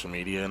 and social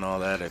media and all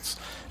that. It's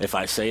if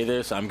I say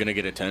this, I'm gonna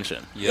get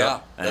attention.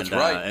 Yeah, that's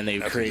right. And they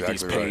That's create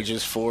exactly these right.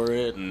 pages for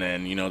it, and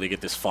then they get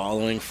this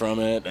following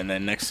from it, and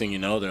then next thing you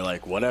know, they're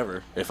like,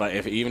 whatever.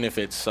 Even if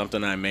it's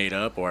something I made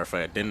up or if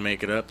I didn't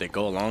make it up, they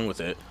go along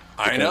with it.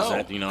 I know.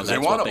 That, 'Cause that's they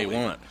what wanna they believe.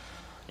 want.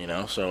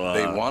 So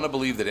They want to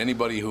believe that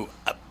anybody who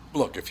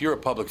look, if you're a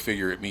public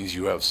figure, it means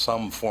you have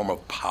some form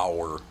of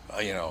power.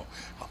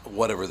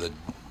 Whatever the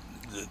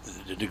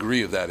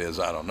degree of that is,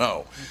 I don't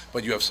know,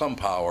 but you have some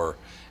power,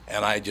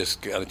 and I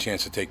just got a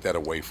chance to take that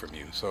away from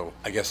you. So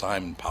I guess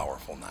I'm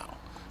powerful now.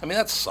 I mean,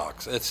 that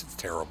sucks. It's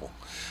terrible.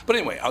 But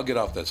anyway, I'll get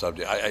off that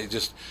subject. I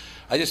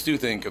just do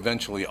think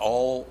eventually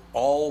all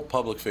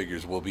public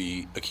figures will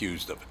be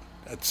accused of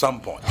it at some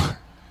point.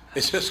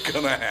 It's just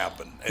going to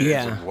happen.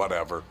 Yeah.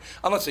 Whatever.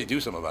 Unless they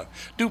do something about it.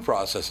 Due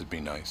process would be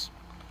nice.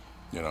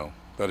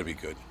 That'd be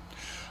good.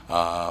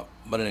 But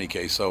in any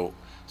case, so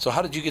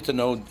how did you get to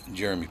know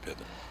Jeremy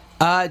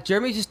Piven?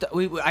 Jeremy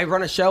I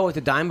run a show at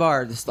the Dime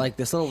Bar, this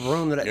little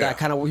room that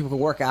kind of people can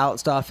work out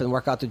stuff and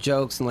work out the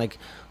jokes and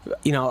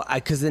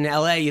because in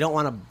LA you don't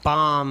want to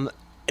bomb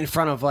in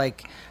front of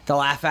the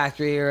Laugh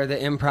Factory or the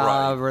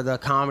Improv or the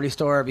Comedy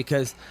Store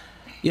because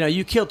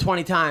you kill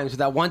 20 times, but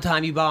that one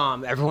time you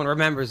bomb, everyone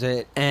remembers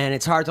it, and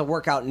it's hard to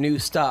work out new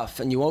stuff,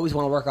 and you always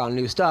want to work out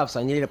new stuff, so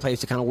I needed a place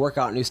to kind of work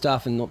out new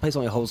stuff, and the place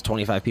only holds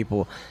 25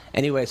 people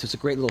anyway, so it's a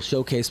great little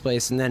showcase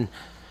place, and then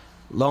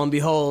lo and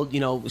behold,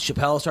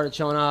 Chappelle started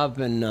showing up,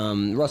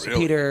 and Russell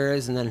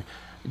Peters, and then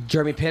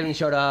Jeremy Piven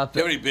showed up. Do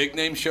you have any big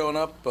names showing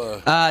up?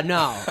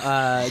 No,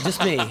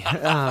 just me.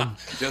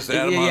 Just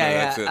Adam Hunter,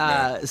 that's it,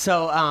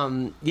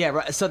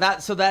 man. So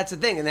that's the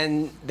thing, and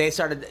then they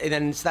started, and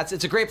then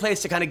it's a great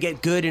place to kind of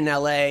get good in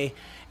LA,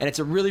 and it's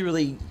a really,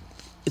 really,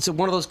 it's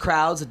one of those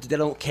crowds that they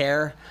don't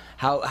care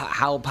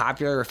how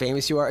popular or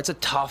famous you are. It's a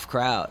tough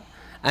crowd.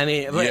 I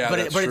mean, but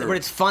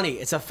it's funny.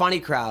 It's a funny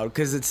crowd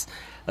because it's.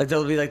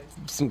 There'll be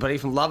somebody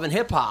from Love and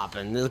Hip Hop,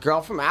 and the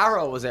girl from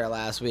Arrow was there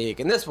last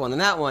week, and this one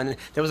and that one.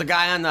 There was a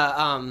guy on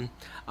the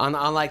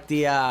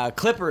the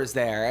Clippers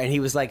there, and he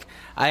was like,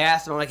 I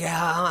asked him, I'm like,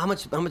 how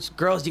much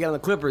girls do you got on the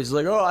Clippers? He's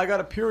like, oh, I got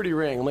a purity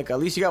ring. I'm like, at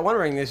least you got one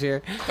ring this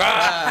year.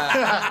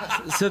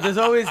 So there's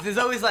always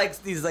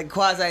these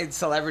quasi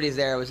celebrities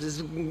there, which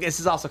this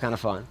is also kind of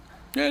fun.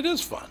 Yeah, it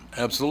is fun.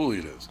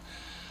 Absolutely, it is.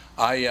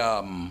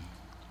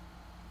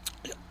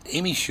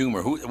 Amy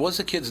Schumer, who was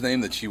the kid's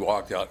name that she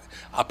walked out?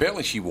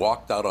 Apparently, she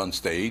walked out on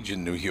stage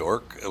in New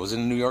York. It was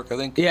in New York, I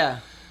think. Yeah.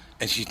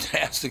 And she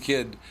asked the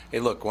kid, "Hey,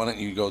 look, why don't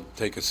you go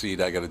take a seat?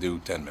 I got to do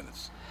 10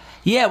 minutes."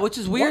 Yeah, which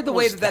is weird. What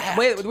was that?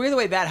 Weird the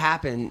way that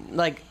happened.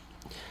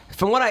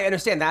 From what I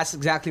understand, that's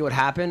exactly what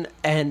happened.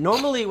 And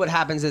normally, what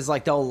happens is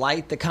they'll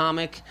light the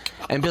comic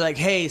and be like,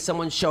 "Hey,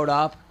 someone showed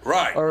up."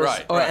 Right.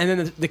 And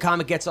then the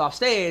comic gets off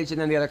stage,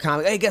 and then the other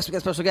comic, "Hey, guess we got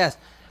a special guest."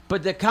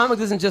 But the comic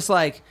doesn't just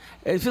it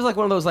feels like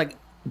one of those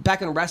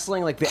back in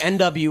wrestling, the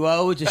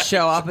NWO would just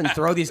show up and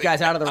throw these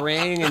guys out of the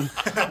ring, and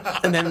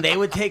then they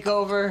would take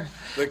over.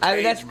 The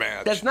cage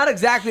match. That's not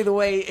exactly the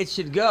way it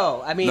should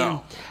go. I mean,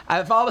 No.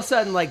 if all of a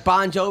sudden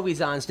Bon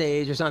Jovi's on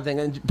stage or something,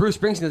 and Bruce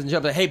Springsteen doesn't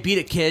jump, hey, beat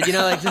it, kid,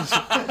 just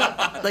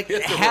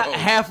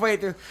halfway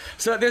through.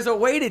 So there's a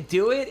way to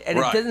do it, and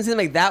Right. it doesn't seem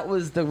like that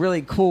was the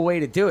really cool way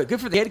to do it. Good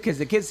for the kid, because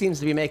the kid seems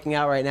to be making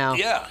out right now.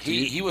 Yeah,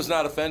 he was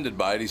not offended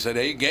by it. He said,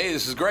 "Hey, gay,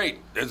 this is great.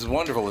 This is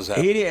wonderful as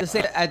happening." He didn't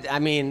say, I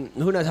mean,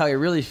 who knows how he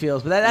really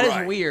feels, but that is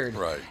Right, weird.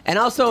 right. And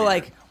also,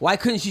 Weird. why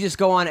couldn't she just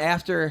go on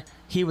after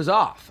he was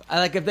off?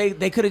 If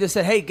they could have just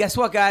said, hey, guess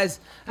what, guys?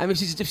 I mean,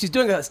 if she's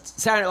doing a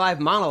Saturday Night Live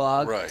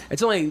monologue, Right.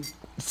 it's only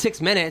 6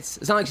 minutes.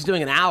 It's not like she's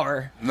doing an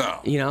hour. No.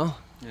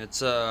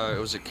 It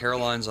was at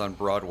Caroline's on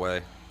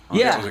Broadway.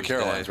 Yeah. It was at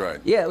Caroline's,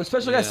 right? Yeah,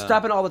 especially guys Yeah.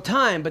 stopping all the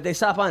time, but they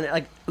stop on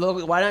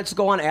why not just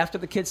go on after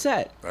the kid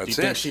set? That's Do you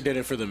think it. she did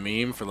it for the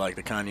meme for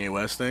the Kanye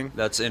West thing?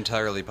 That's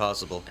entirely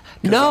possible.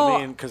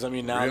 No. Because now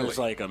Really?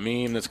 there's a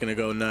meme that's gonna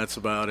go nuts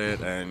about it,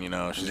 and she's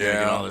gonna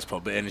Yeah. get all this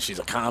publicity, and she's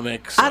a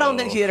comic. I don't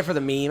so- think she did it for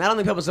the meme. I don't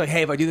think people's like,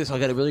 hey, if I do this, I'll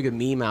get a really good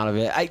meme out of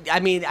it. I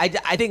mean, I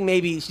think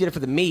maybe she did it for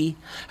the me,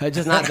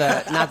 just not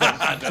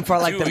the for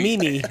the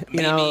Mimi,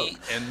 Mimi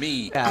and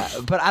me. Yeah,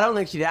 but I don't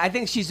think she did. I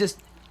think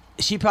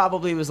she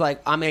probably was like,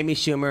 I'm Amy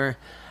Schumer,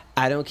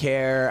 I don't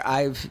care.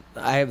 I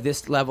have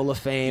this level of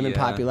fame and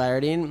Yeah.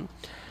 popularity, and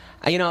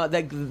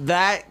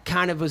that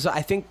kind of was.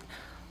 I think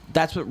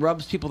that's what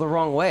rubs people the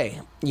wrong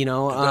way. It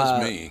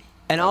does me.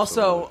 And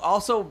Absolutely.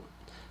 also,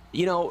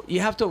 you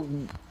have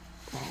to.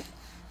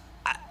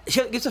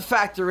 You have to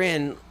factor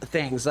in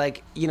things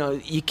like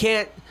you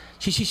can't.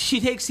 She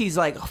takes these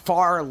like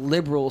far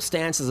liberal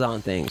stances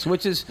on things,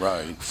 which is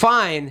Right.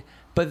 fine.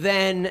 But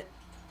then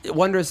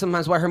wonders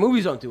sometimes why her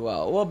movies don't do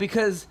well. Well,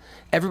 because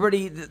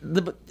everybody,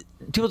 the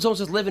people don't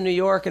just live in New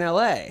York and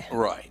L.A.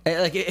 Right.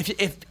 Like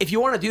if you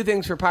want to do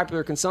things for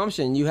popular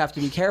consumption, you have to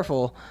be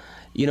careful,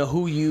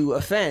 who you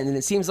offend. And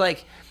it seems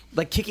like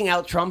kicking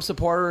out Trump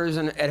supporters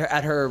and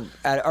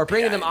or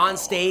bringing them on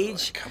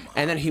stage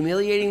and then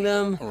humiliating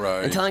them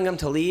Right. and telling them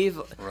to leave.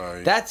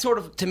 Right. That's sort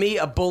of, to me,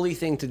 a bully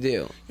thing to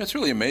do. It's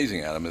really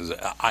amazing, Adam. Is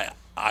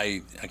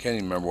I can't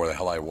even remember where the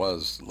hell I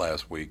was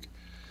last week.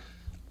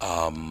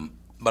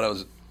 But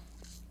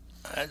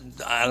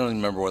I don't even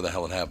remember where the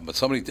hell it happened. But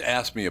somebody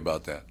asked me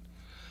about that,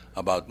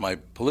 about my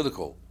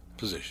political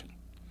position,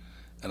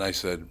 and I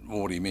said,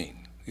 "Well, what do you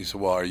mean?" He said,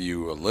 "Well, are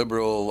you a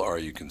liberal? Are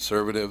you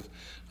conservative?"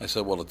 I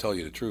said, "Well, to tell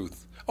you the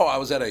truth, I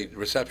was at a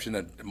reception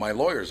at my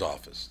lawyer's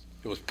office.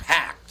 It was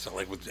packed, so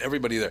like with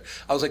everybody there.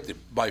 I was like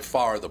by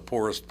far the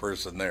poorest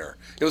person there.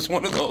 It was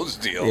one of those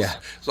deals. Yeah.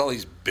 There's all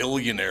these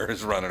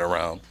billionaires running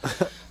around.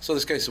 So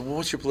this guy said, "Well,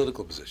 what's your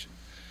political position?"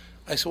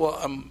 I said, "Well,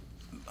 I'm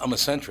a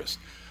centrist."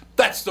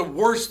 That's the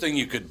worst thing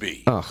you could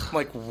be. Ugh. I'm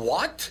like,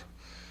 what?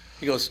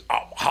 He goes,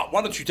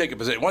 why don't you take a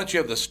position? Why don't you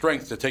have the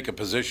strength to take a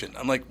position?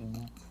 I'm like,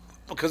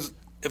 because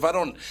if I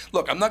don't,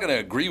 look, I'm not going to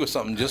agree with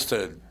something just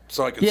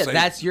so I can say. Yeah,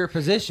 that's your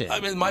position.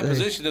 I mean, my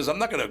position is I'm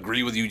not going to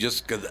agree with you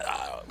just because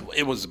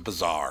it was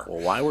bizarre.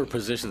 Well, why were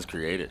positions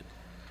created?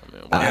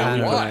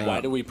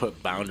 Why do we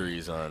put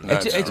boundaries on?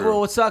 Well,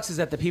 what sucks is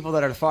that the people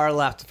that are far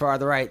left, far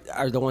the right,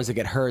 are the ones that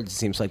get heard. It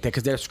seems like that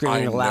because they're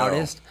screaming the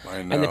loudest.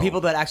 I know. And the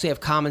people that actually have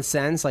common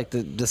sense, like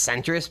the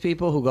centrist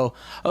people who go,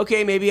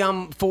 okay, maybe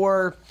I'm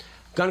for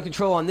gun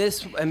control on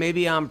this, and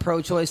maybe I'm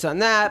pro-choice on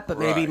that, but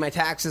maybe Right. my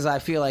taxes I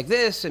feel like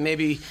this, and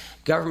maybe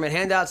government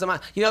handouts.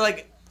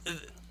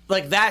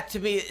 Like that to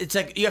me, it's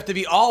like you have to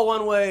be all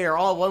one way or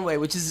all one way,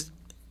 which is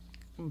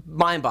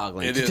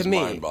mind-boggling It to is me.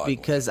 mind-boggling.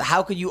 Because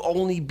how could you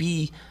only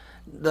be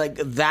like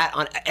that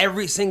on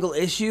every single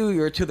issue?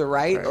 You're to the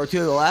right or to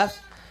the left.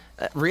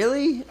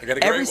 Really? I got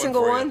a great every one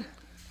single for one? You.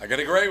 I got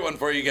a great one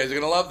for you. You guys are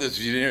going to love this.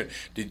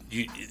 Did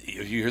you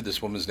hear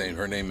this woman's name?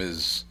 Her name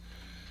is,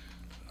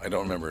 I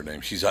don't remember her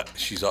name. She's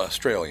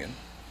Australian,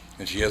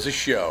 and she has a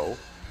show,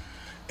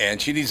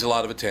 and she needs a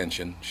lot of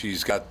attention.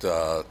 She's got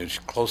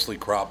closely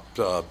cropped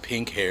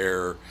pink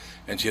hair,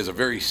 and she has a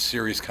very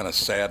serious kind of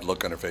sad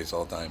look on her face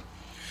all the time.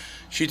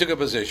 She took a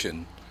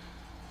position.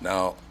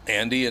 Now,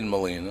 Andy and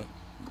Melina,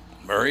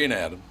 Murray and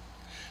Adam,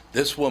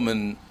 this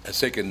woman has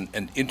taken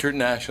an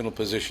international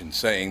position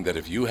saying that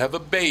if you have a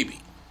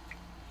baby,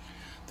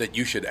 that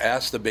you should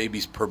ask the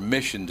baby's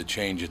permission to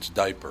change its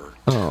diaper.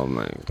 Oh,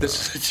 my God.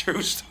 This is a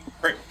true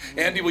story.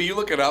 Andy, will you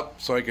look it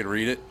up so I can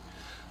read it?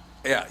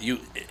 Yeah,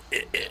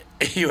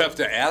 you have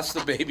to ask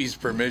the baby's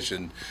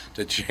permission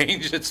to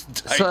change its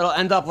diaper. So it'll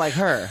end up like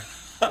her.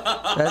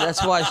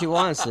 That's why she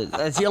wants it.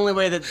 That's the only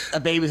way that a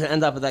baby's gonna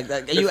end up with like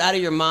that. Are you out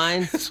of your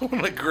mind? It's one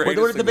of the greatest.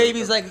 What if the things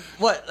baby's ever. like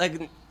what?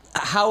 Like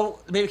how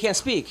the baby can't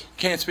speak?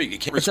 Can't speak. It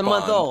can't It's respond. a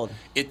month old.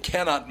 It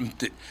cannot.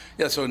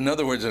 Yeah. So in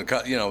other words, in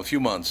a few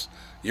months,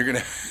 you're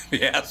gonna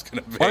be asking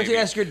a baby. Why don't you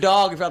ask your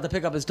dog if you have to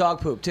pick up his dog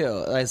poop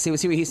too? See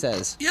what he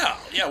says. Yeah.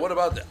 What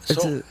about that?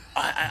 It's So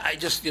I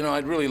just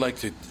I'd really like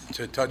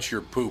to touch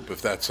your poop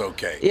if that's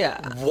okay. Yeah.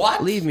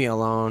 What? Leave me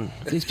alone.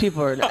 These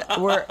people are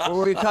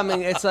we're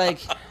becoming. It's like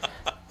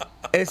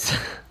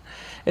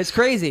it's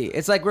crazy.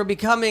 It's like we're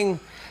becoming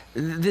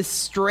this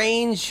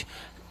strange.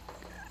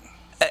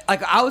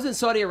 Like I was in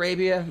Saudi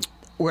Arabia,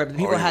 where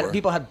people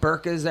had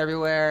burqas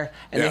everywhere,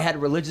 and they Yeah.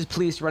 had religious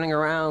police running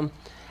around.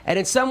 And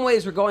in some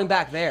ways, we're going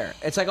back there.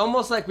 It's like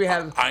almost like we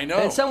have. I know.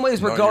 In some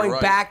ways, we're No, going you're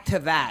right. back to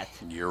that,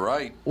 You're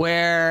right.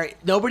 where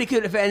nobody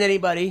could offend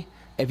anybody.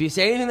 If you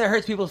say anything that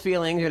hurts people's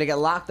feelings, you're gonna get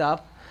locked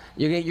up.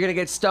 You're gonna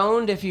get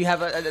stoned if you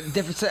have a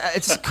different.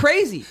 It's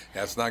crazy.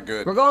 That's not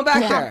good. We're going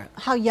back there.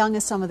 How young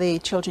are some of the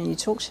children you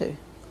talk to?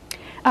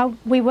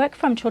 We work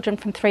from children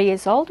from 3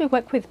 years old. We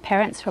work with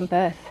parents from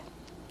birth.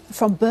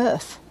 From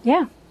birth?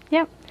 Yeah.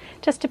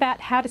 Just about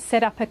how to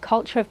set up a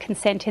culture of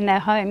consent in their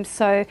homes.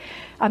 So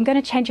I'm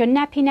going to change your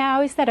nappy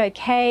now. Is that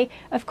okay?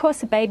 Of course,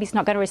 the baby's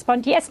not going to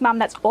respond, yes, Mum,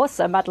 that's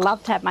awesome. I'd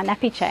love to have my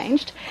nappy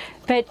changed.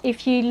 But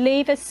if you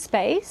leave a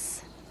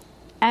space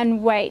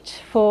and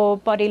wait for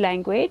body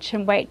language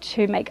and wait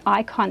to make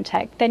eye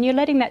contact, then you're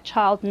letting that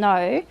child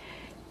know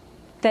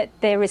that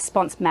their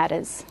response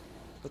matters.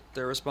 But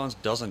their response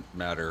doesn't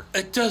matter.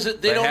 It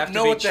doesn't. They have don't to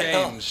know be what the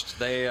hell. changed.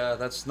 They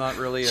that's not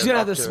really. She's gonna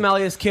have the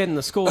smelliest kid in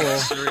the school.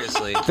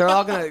 Seriously. They're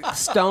all gonna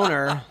stone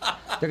her.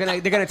 They're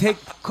gonna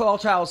call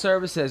child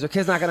services. Her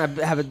kid's not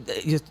gonna have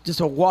just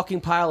a walking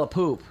pile of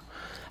poop.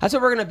 That's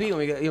what we're gonna be when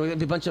we're gonna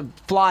be a bunch of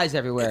flies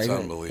everywhere. It's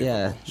unbelievable.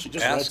 Yeah. She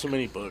just read too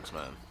many books,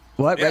 man.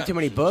 What? Yeah. Read too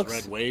many books?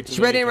 read way too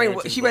she read many any-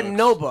 parenting She read books.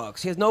 no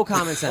books. She has no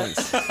common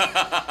sense.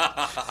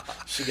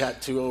 She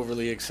got too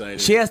overly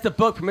excited. She asked the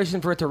book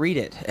permission for it to read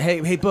it.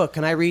 Hey, book,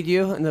 can I read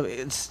you? And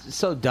it's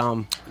so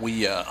dumb.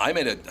 I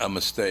made a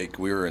mistake.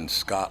 We were in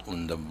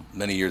Scotland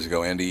many years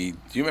ago. Andy, do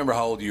you remember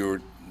how old you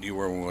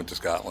were when we went to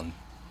Scotland?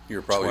 You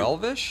were probably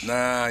 12-ish?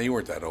 Nah, you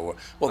weren't that old.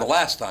 Well, the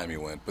last time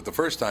you went, but the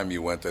first time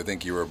you went, I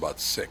think you were about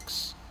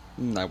 6.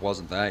 I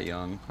wasn't that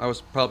young. I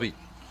was probably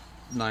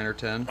 9 or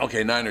 10.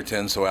 Okay, 9 or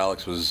 10. So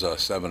Alex was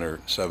 7 or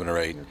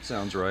 8.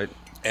 Sounds right.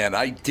 And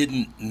I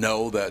didn't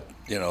know that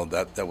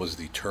that was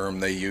the term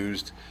they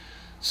used.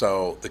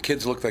 So the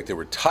kids looked like they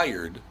were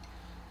tired.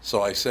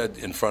 So I said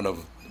in front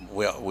of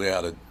we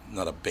had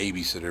not a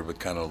babysitter, but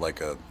kind of like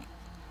a,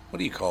 what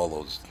do you call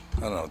those?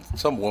 I don't know,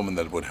 some woman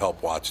that would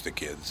help watch the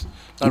kids.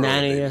 Not really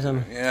Nanny a or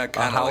something? Yeah, A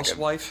kind of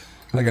housewife?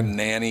 like a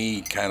nanny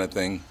kind of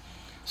thing.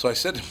 So I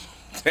said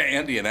to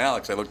Andy and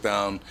Alex, I looked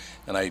down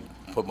and I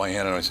put my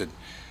hand on. I said,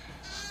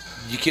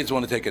 "You kids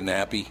want to take a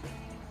nappy?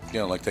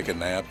 Like take a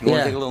nap? You want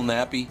Yeah. to take a little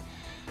nappy?"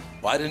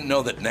 Well, I didn't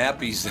know that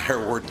nappies there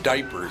were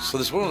diapers. So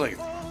this woman was like,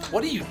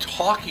 "What are you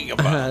talking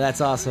about?" That's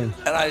awesome.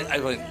 And I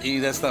went,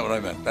 "That's not what I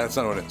meant. That's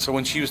not what it." So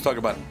when she was talking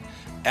about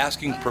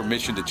asking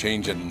permission to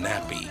change a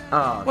nappy,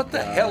 what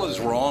the hell is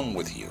wrong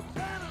with you?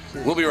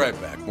 We'll be right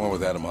back. More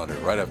with Adam Hunter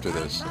right after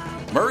this.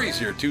 Murray's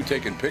here too,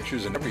 taking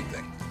pictures and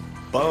everything.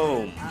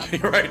 Boom. Be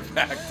right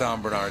back,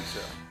 Tom Bernard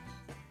Show.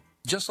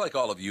 Just like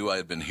all of you, I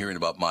had been hearing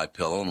about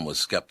MyPillow and was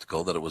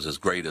skeptical that it was as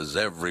great as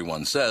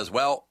everyone says.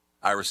 Well,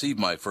 I received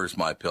my first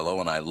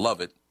MyPillow and I love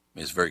it.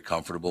 It's very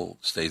comfortable,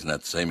 stays in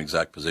that same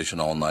exact position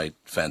all night.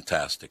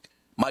 Fantastic.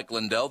 Mike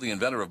Lindell, the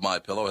inventor of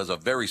MyPillow, has a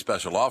very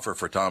special offer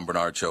for Tom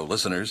Bernard Show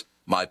listeners.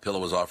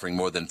 MyPillow is offering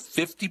more than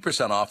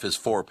 50% off his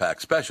 4-pack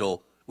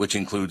special, which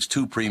includes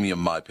 2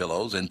 premium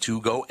MyPillows and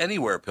 2 Go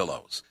Anywhere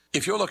pillows.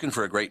 If you're looking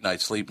for a great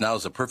night's sleep, now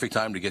is the perfect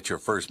time to get your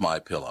first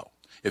MyPillow.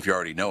 If you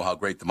already know how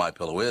great the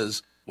MyPillow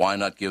is, why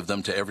not give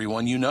them to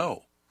everyone you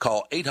know?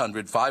 Call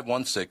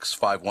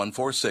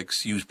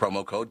 800-516-5146, use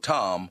promo code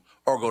TOM,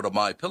 or go to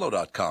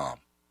MyPillow.com.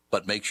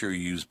 But make sure you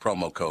use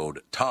promo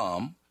code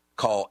TOM.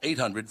 Call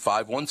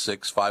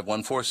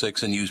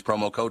 800-516-5146 and use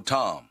promo code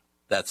TOM.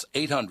 That's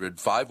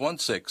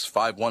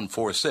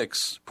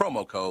 800-516-5146,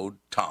 promo code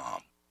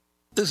TOM.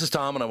 This is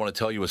Tom, and I want to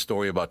tell you a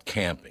story about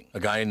camping. A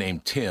guy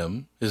named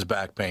Tim, his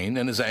back pain,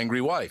 and his angry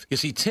wife. You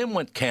see, Tim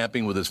went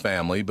camping with his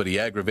family, but he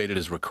aggravated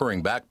his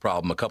recurring back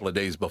problem a couple of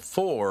days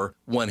before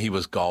when he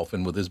was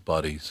golfing with his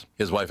buddies.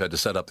 His wife had to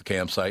set up the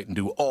campsite and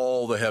do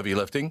all the heavy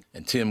lifting,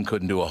 and Tim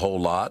couldn't do a whole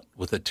lot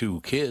with the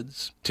 2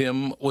 kids.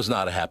 Tim was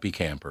not a happy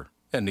camper.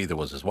 And neither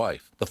was his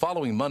wife. The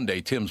following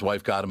Monday, Tim's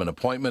wife got him an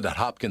appointment at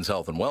Hopkins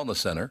Health and Wellness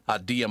Center, a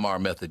DMR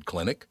Method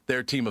clinic.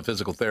 Their team of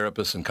physical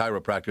therapists and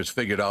chiropractors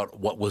figured out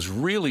what was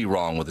really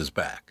wrong with his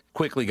back,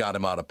 quickly got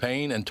him out of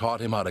pain, and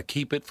taught him how to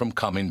keep it from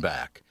coming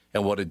back.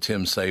 And what did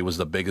Tim say was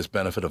the biggest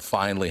benefit of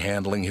finally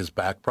handling his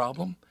back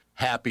problem?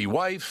 Happy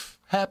wife,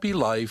 happy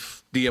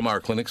life.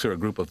 DMR clinics are a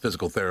group of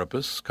physical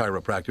therapists,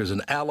 chiropractors,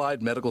 and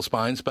allied medical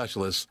spine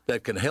specialists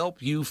that can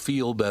help you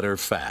feel better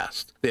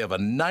fast. They have a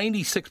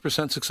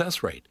 96%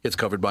 success rate. It's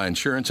covered by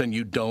insurance, and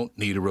you don't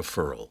need a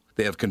referral.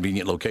 They have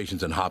convenient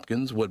locations in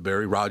Hopkins,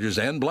 Woodbury, Rogers,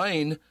 and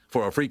Blaine.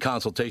 For a free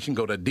consultation,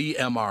 go to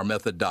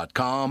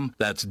dmrmethod.com.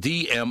 That's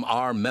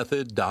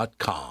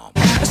dmrmethod.com.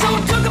 So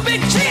I took a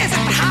big chance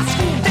at the high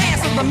school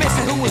dance with my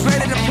missy who was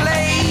ready to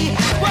play.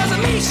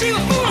 Wasn't me, she was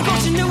fooling,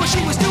 cause she knew what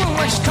she was doing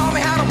when she taught me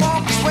how to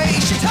walk this way.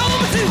 She told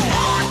me to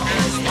walk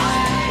this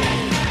way.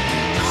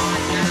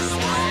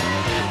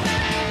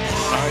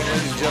 All right,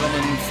 ladies and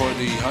gentlemen, for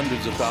the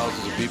hundreds of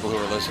thousands of people who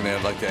are listening,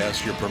 I'd like to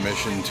ask your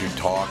permission to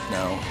talk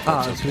now.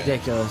 Oh, it's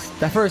ridiculous.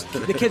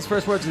 The kid's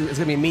first words is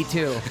gonna be "me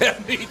too."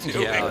 Me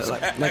too. Yeah,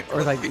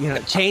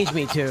 exactly. change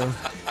me too.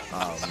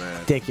 Oh man,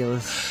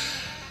 ridiculous.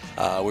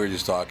 We were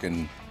just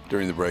talking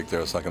during the break there.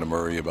 I was talking to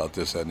Murray about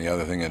this, that, and the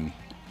other thing, and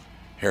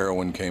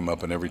heroin came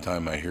up. And every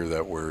time I hear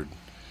that word,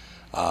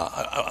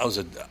 I was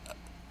a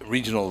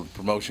regional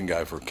promotion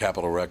guy for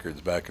Capitol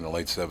Records back in the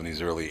late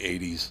 '70s, early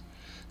 '80s,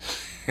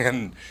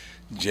 and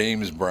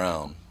James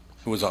Brown,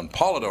 who was on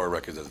Polydor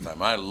Records at the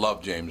time. I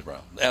loved James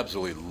Brown,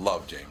 absolutely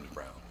loved James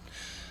Brown.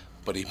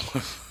 But he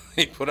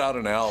put out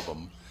an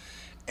album,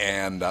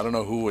 and I don't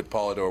know who at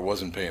Polydor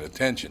wasn't paying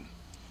attention,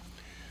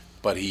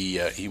 but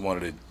he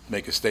wanted to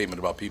make a statement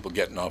about people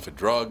getting off of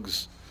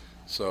drugs.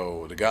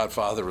 So the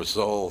Godfather of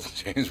Soul,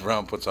 James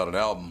Brown, puts out an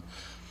album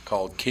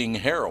called King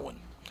Heroin,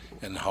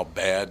 and how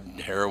bad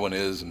heroin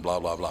is and blah,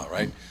 blah, blah,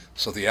 right?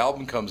 So the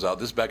album comes out.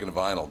 This is back in the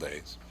vinyl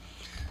days.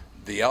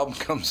 The album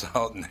comes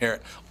out, and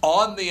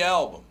on the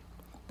album,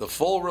 the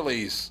full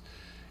release,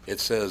 it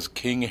says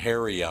King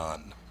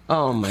Harryon.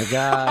 Oh my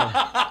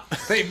God!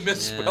 They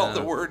misspelled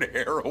the word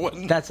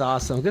heroin. That's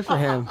awesome. Good for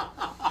him.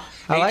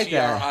 I like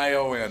that.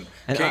 H-E-R-I-O-N.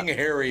 King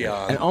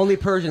Harryon. And only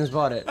Persians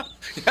bought it.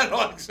 Yeah,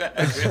 no,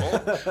 exactly.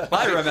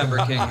 I remember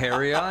King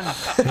Harryon.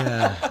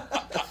 Yeah.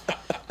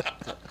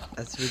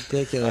 That's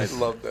ridiculous. I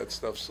love that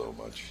stuff so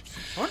much.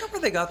 I wonder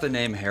where they got the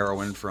name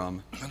heroin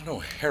from. I don't know,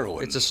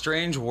 heroin. It's a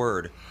strange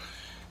word.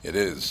 It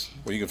is.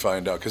 Well, you can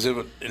find out because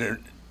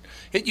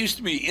it used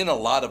to be in a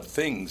lot of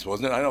things,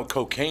 wasn't it? I know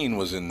cocaine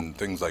was in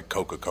things like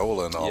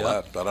Coca-Cola and all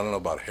that, but I don't know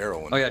about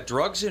heroin. Oh, yeah,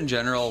 drugs in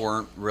general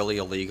weren't really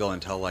illegal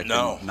until like the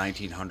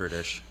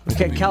 1900-ish.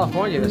 Okay,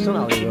 California, they're still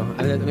not legal.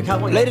 I mean,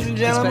 California, ladies and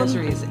gentlemen,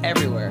 dispensaries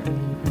everywhere.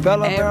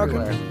 Fellow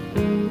Everywhere.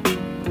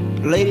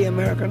 Americans, Lady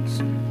Americans,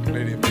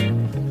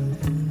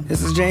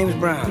 this is James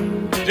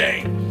Brown.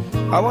 James!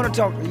 I want to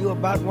talk to you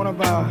about one of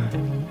our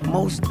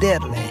most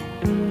deadly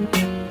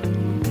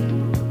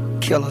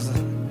killers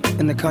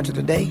in the country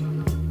today.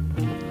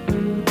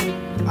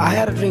 I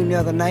had a dream the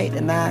other night,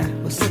 and I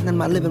was sitting in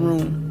my living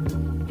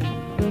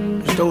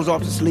room, just dozed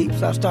off to sleep,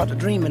 so I started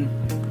dreaming.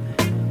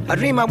 I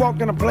dreamed I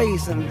walked in a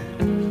place, and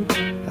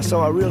I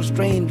saw a real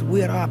strange,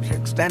 weird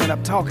object standing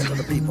up talking to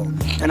the people,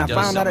 and I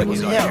found out it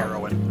was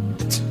heroin.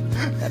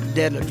 That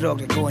deadly drug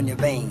that go in your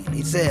vein.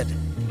 He said,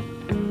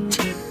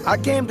 I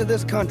came to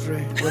this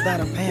country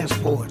without a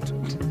passport.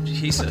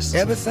 Jesus.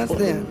 Ever since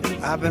then,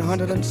 I've been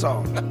hunted and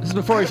sought. This is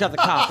before he shot the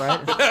cop,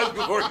 right? That was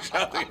before he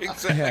shot the,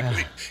 exactly.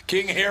 Yeah.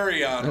 King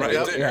Harry on right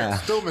there. Yeah.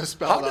 Still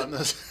misspelled on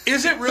this.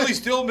 Is it really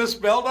still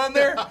misspelled on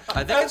there?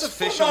 I think its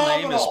official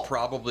name is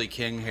probably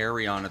King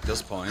Harry on at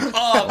this point.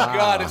 Oh,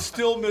 God, it's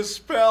still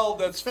misspelled.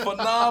 That's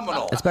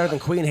phenomenal. It's better than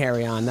Queen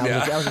Harry on.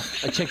 That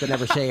was a chick that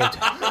never shaved.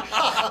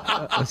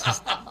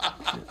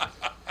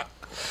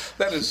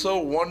 That is so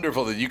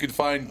wonderful that you could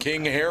find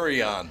King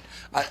Harry on.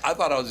 I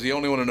thought I was the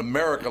only one in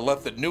America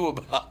left that knew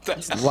about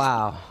that.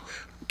 Wow.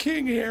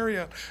 King Harry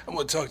on. I'm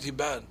going to talk to you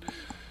about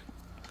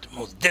the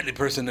most deadly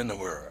person in the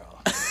world.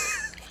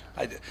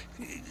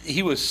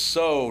 He was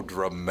so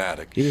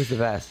dramatic. He was the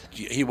best.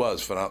 He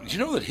was phenomenal. Do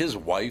you know that his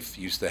wife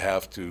used to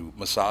have to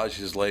massage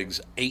his legs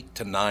 8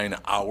 to 9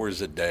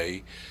 hours a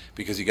day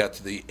because he got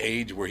to the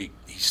age where he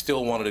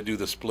still wanted to do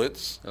the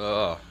splits?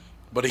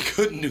 But he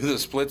couldn't do the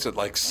splits at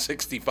like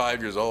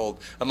 65 years old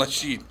unless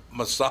she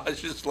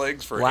massaged his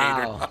legs for 8 or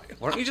 9.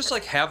 Why don't you just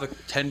like have a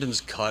tendons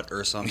cut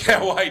or something?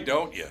 Yeah, why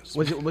don't you?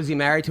 Was he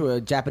married to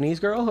a Japanese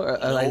girl? Or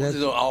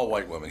No, all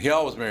white women. He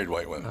always married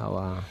white women. Oh,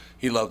 wow.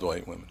 He loved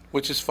white women,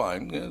 which is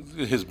fine.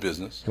 His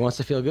business. He wants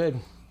to feel good.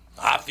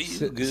 I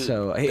feel good.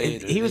 So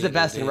he was the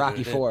best in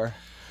Rocky IV.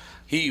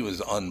 He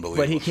was unbelievable.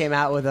 But he came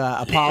out with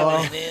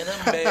Apollo.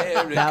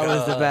 That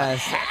was the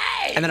best.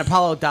 And then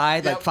Apollo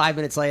died like 5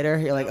 minutes later.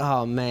 You're like,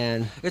 oh,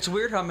 man. It's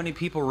weird how many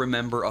people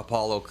remember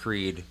Apollo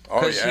Creed.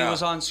 Oh, Because he yeah.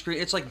 was on screen.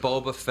 It's like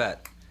Boba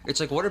Fett. It's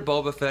like, what did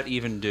Boba Fett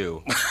even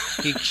do?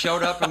 He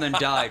showed up and then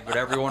died, but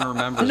everyone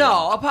remembers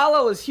No, him.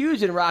 Apollo was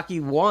huge in Rocky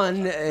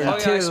 1 and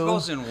 2. I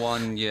suppose in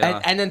 1, yeah.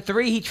 And then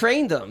 3, he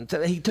trained them.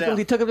 He took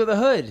him to the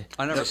hood.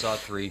 I never saw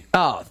 3.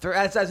 Oh,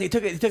 he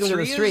took him to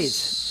the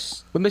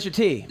streets with Mr.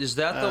 T. Is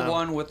that the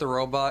one with the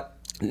robot?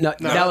 No,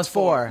 that was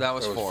 4. That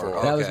was 4.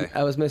 Okay.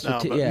 That was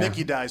Mr. T. But Yeah.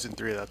 Mickey dies in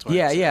 3. That's why.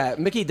 Yeah.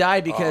 Mickey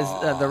died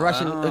because the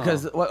Russian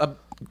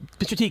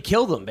Mr. T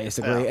killed him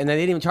basically, and they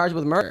didn't even charge him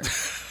with murder. It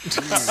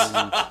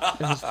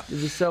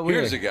was so weird.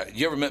 Here's a guy.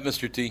 You ever met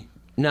Mr. T?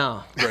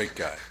 No. Great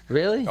guy.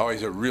 Really? Oh,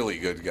 he's a really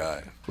good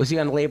guy. Was he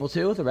on the label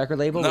too, the record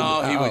label?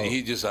 No,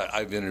 he just.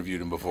 I've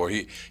interviewed him before.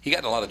 He got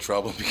in a lot of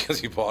trouble because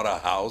he bought a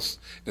house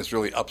in this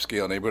really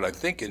upscale neighborhood. I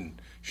think in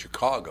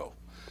Chicago.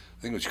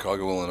 I think it was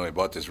Chicago, Illinois.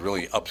 Bought this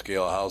really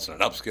upscale house in an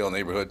upscale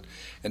neighborhood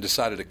and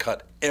decided to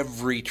cut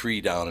every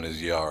tree down in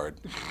his yard,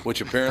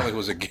 which apparently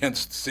was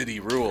against city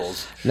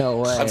rules. No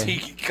way. I mean,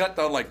 he cut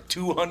down like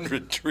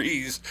 200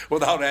 trees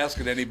without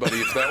asking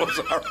anybody if that was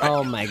all right.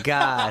 Oh my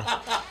God.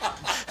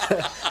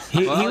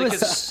 He could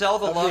sell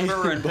the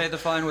lumber and pay the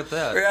fine with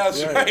that. Yeah,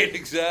 that's right,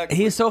 exactly.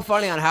 He's so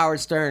funny on Howard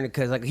Stern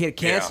because like he had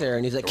cancer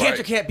and he's like,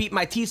 cancer can't beat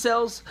my T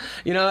cells,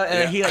 you know.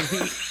 And he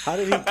How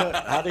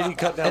did he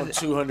cut down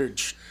 200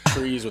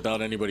 trees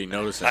without anybody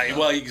noticing?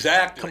 Well,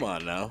 exactly. Come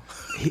on now.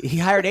 He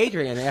hired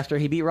Adrian after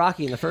he beat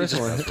Rocky in the first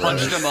one.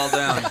 Punched them all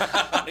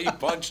down. He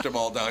punched them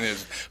all down. He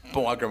just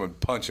walk him and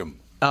punch him.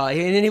 And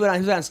then he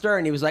was on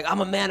Stern. He was like, "I'm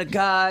a man of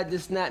God,"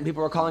 this and that. And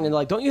people were calling him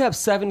like, "Don't you have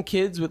 7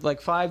 kids with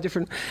like 5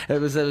 different?" It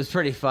was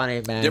pretty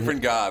funny, man.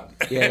 Different God.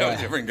 Yeah.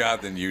 Different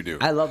God than you do.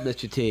 I love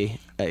Mr. T.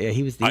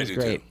 He was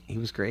great. Too. He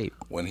was great.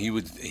 When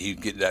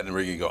he'd get that in the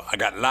ring and go, "I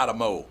got a lot of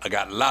mo. I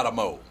got a lot of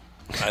mo."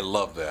 I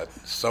love that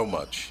so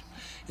much.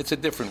 It's a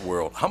different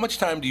world. How much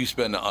time do you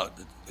spend?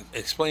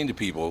 Explain to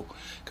people,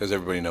 because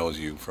everybody knows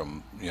you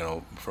from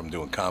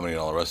doing comedy and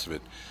all the rest of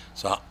it.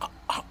 So,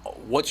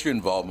 what's your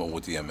involvement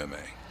with the MMA?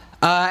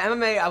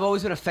 MMA, I've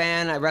always been a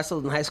fan. I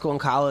wrestled in high school and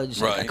college.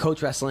 Right. I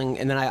coached wrestling,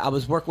 and then I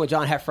was working with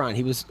John Heffron.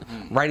 He was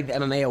writing the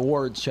MMA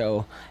awards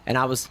show, and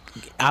I was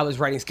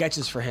writing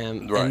sketches for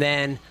him. Right. And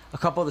then a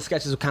couple of the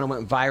sketches kind of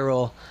went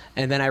viral,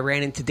 and then I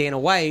ran into Dana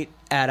White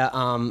at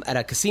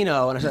a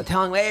casino, and I started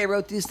telling him, "Hey, I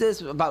wrote this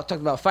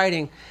talking about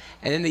fighting,"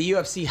 and then the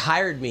UFC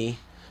hired me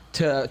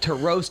to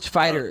roast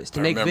fighters,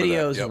 to make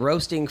videos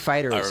roasting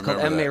fighters called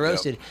MMA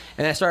Roasted.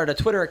 And I started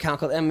a Twitter account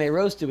called MMA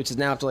Roasted, which is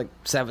now up to like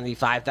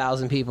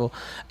 75,000 people.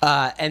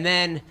 And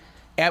then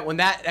when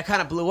that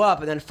kind of blew up,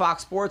 and then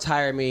Fox Sports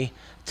hired me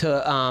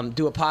to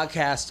do a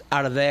podcast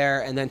out of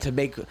there, and then to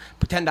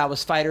pretend I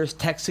was fighters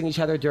texting each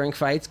other during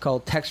fights,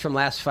 called Text from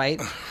Last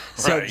Fight.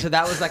 So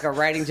that was like a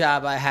writing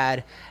job I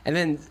had, and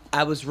then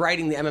I was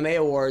writing the MMA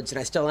awards, and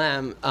I still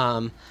am.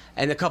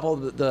 And a couple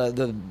of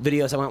the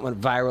videos I went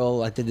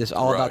viral. I did this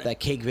all about that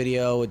cake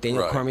video with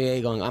Daniel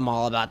Cormier going, "I'm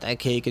all about that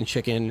cake and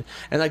chicken,"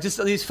 and like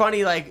just these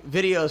funny like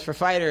videos for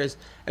fighters.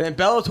 And then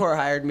Bellator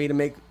hired me to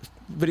make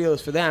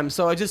videos for them.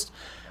 So I just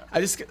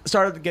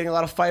started getting a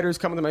lot of fighters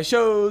coming to my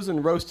shows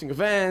and roasting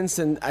events,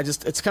 and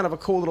it's kind of a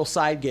cool little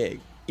side gig,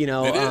 you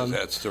know. It is.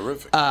 That's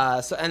terrific.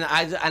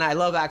 I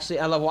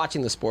love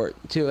watching the sport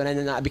too, and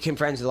then I became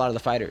friends with a lot of the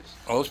fighters.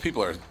 All those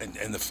people are,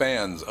 and the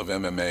fans of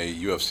MMA,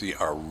 UFC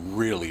are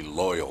really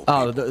loyal.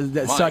 Oh,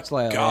 My such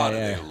loyal. God,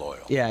 yeah, are they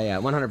loyal? Yeah,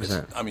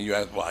 100%. I mean,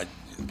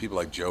 people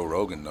like Joe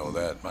Rogan know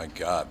that. My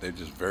God, they're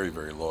just very,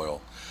 very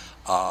loyal.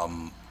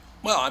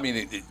 Well, I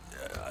mean,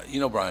 you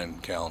know Brian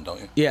Callen, don't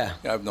you? Yeah.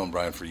 I've known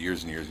Brian for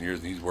years and years and years,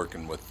 and he's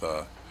working with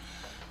an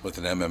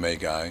MMA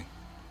guy,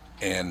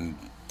 and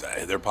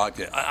their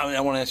podcast. I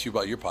want to ask you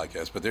about your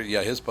podcast, but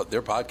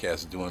their podcast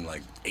is doing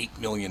like 8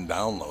 million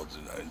downloads,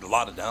 a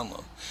lot of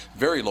downloads.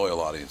 Very loyal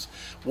audience.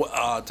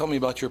 Tell me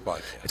about your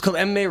podcast. It's called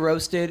MMA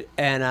Roasted,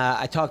 and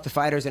I talk to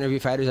fighters, interview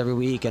fighters every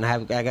week, and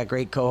I got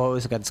great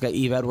co-hosts. I got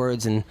Eve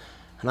Edwards and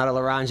Hanada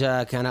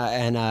Laranja,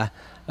 and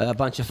a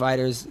bunch of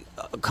fighters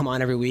come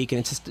on every week, and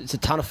it's a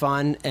ton of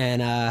fun,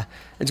 and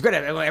it's great.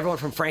 Everyone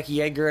from Frankie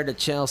Edgar to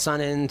Chael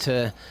Sonnen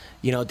to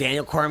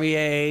Daniel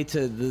Cormier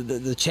to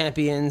the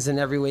champions in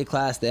every weight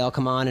class, they all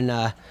come on,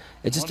 and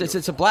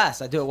it's a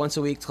blast. I do it once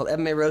a week. It's called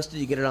MMA Roasted.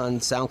 You get it on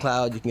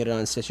SoundCloud, you can get it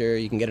on Stitcher,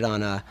 you can get it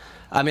on not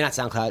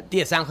SoundCloud,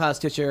 SoundCloud,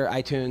 Stitcher,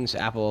 iTunes,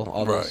 Apple,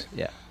 all those.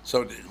 Yeah.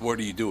 So where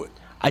do you do it?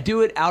 I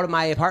do it out of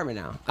my apartment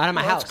now, out of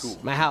my house. That's cool.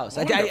 My house.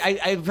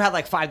 I've had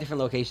like 5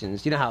 different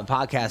locations. You know how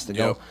podcasts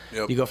go.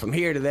 Yep. You go from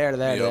here to there to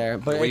there to there.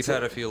 But we've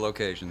had a few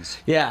locations.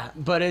 Yeah,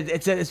 but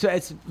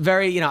it's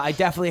very. I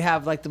definitely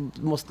have like the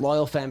most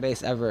loyal fan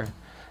base ever,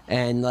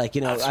 and like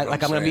I'm going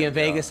to be in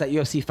Vegas at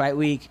UFC Fight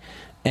Week,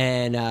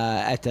 and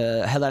at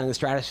the headlining the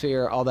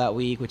Stratosphere all that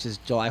week, which is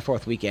July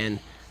 4th weekend,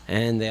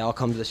 and they all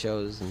come to the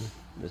shows, and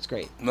it's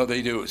great. No,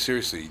 they do.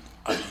 Seriously,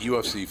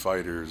 UFC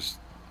fighters.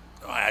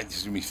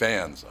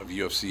 Fans of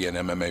UFC and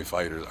MMA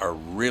fighters are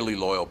really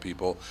loyal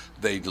people.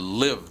 They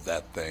live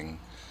that thing.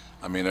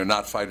 I mean, they're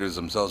not fighters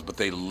themselves, but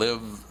they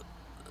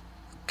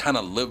kind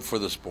of live for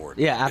the sport.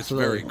 Yeah,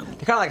 absolutely. It's very cool.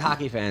 They're kind of like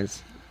hockey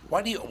fans.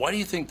 Why do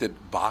you think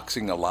that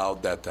boxing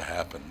allowed that to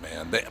happen,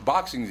 man?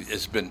 Boxing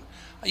has been.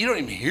 You don't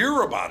even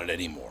hear about it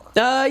anymore.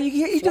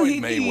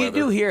 You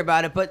do hear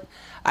about it, but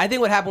I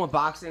think what happened with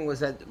boxing was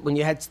that when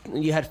you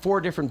had 4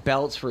 different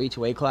belts for each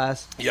weight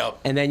class. Yep.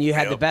 And then you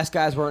had the best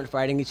guys weren't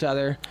fighting each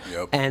other.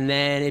 Yep. And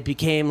then it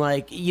became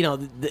like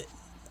the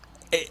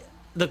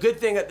good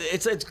thing.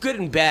 It's good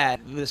and bad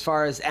as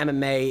far as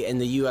MMA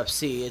and the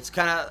UFC. It's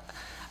kind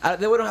of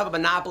they don't have a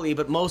monopoly,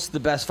 but most of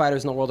the best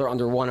fighters in the world are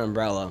under one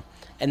umbrella,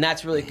 and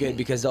that's really good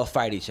because they'll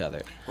fight each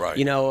other. Right.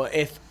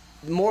 If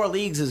more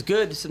leagues is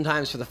good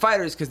sometimes for the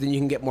fighters because then you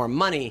can get more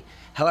money.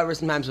 However,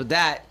 sometimes with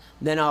that,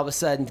 then all of a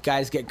sudden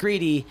guys get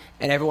greedy,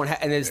 and everyone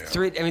there's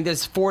 3. I mean,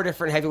 there's 4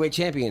 different heavyweight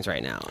champions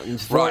right now, and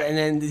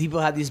then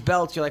people have these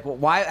belts. You're like, well,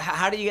 why?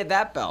 How do you get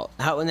that belt?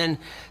 And then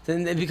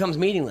it becomes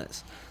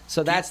meaningless.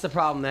 So that's the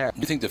problem there.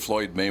 Do you think that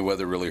Floyd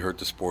Mayweather really hurt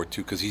the sport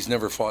too? Because he's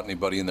never fought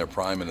anybody in their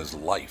prime in his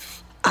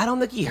life. I don't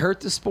think he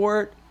hurt the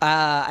sport.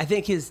 I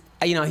think he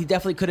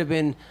definitely could have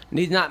been.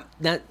 He's not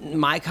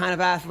my kind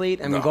of athlete.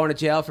 I mean, going to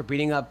jail for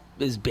beating up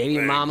his baby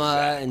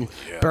mama and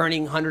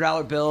burning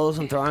 $100 bills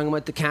and throwing them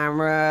at the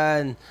camera,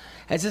 and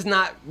it's just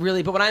not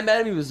really. But when I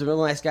met him, he was a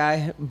real nice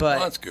guy. But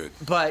that's good.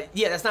 But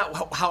yeah, that's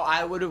not how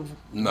I would have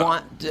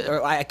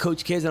or I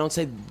coach kids. I don't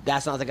say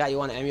that's not the guy you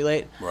want to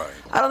emulate. Right.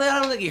 I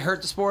don't think he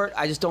hurt the sport.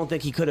 I just don't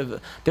think he could have.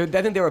 I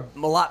think they were a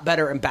lot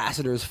better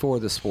ambassadors for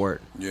the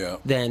sport. Yeah.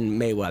 Than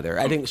Mayweather.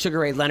 I think Sugar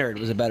Ray Leonard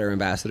was a better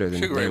ambassador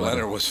than Sugar Mayweather. Ray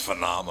Leonard was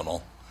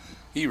phenomenal.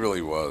 He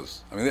really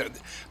was. I mean,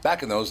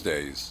 back in those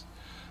days,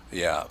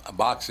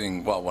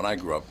 boxing. Well, when I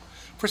grew up.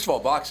 First of all,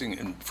 boxing,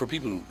 and for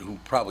people who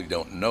probably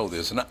don't know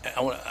this, and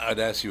I'd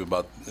ask you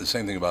about the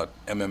same thing about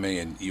MMA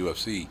and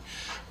UFC.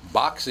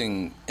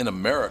 Boxing in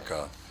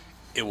America,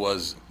 it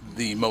was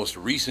the most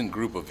recent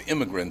group of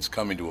immigrants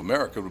coming to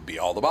America would be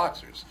all the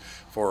boxers.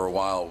 For a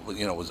while,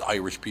 it was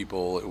Irish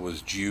people, it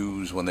was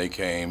Jews when they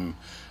came,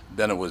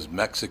 then it was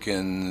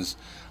Mexicans,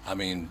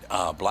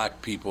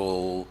 black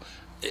people.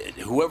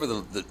 Whoever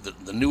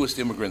the newest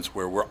immigrants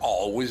were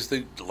always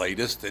the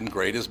latest and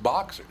greatest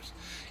boxers.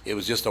 It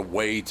was just a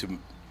way to,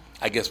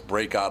 I guess,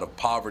 break out of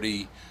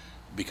poverty,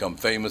 become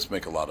famous,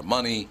 make a lot of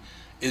money.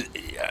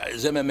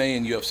 Is MMA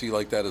and UFC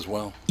like that as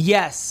well?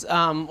 Yes. The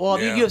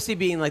UFC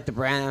being like the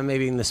brand,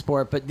 maybe in the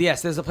sport. But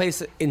yes, there's a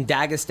place in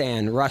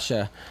Dagestan,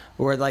 Russia,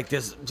 where like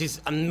these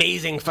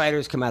amazing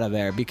fighters come out of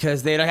there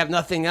because they don't have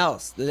nothing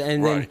else.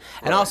 And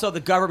also the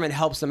government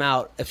helps them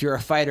out. If you're a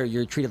fighter,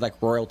 you're treated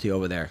like royalty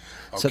over there.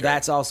 Okay. So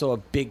that's also a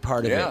big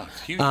part of it. Yeah,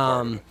 it's a huge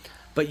part of it.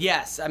 But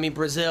yes, I mean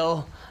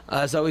Brazil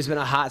has always been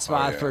a hot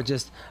spot for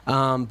just,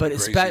 but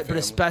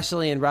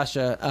especially in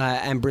Russia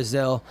and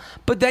Brazil.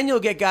 But then you'll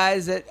get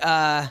guys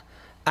that,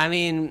 I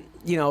mean,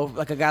 you know,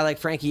 like a guy like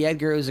Frankie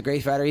Edgar, who's a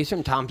great fighter. He's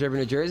from Tom's River,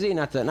 New Jersey,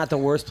 not the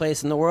worst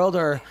place in the world.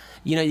 Or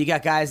you know, you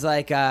got guys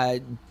like,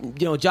 you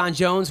know, John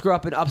Jones grew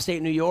up in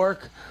upstate New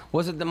York.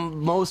 Wasn't the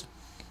most.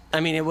 I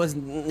mean, it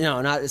wasn't. You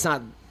know, not. It's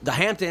not the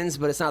Hamptons,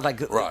 but it's not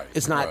like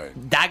it's not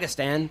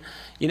Dagestan.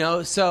 You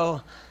know,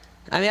 so.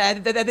 I mean, I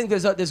think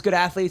there's good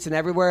athletes in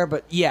everywhere,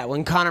 but yeah,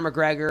 when Conor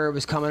McGregor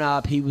was coming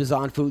up, he was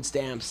on food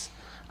stamps.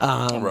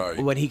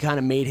 When he kind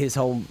of made his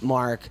whole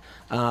mark,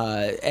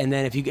 and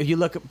then if you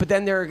look, but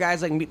then there are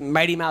guys like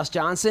Mighty Mouse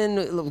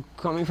Johnson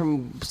coming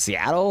from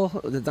Seattle.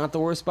 That's not the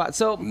worst spot.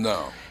 So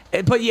no,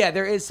 but yeah,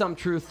 there is some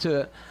truth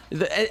to,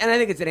 and I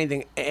think it's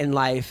anything in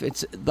life.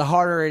 It's the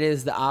harder it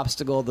is, the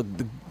obstacle,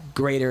 the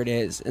greater it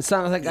is. It's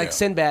not like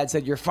Sinbad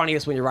said, "You're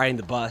funniest when you're riding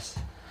the bus."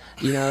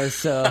 You know,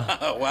 so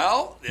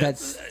well,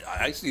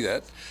 I see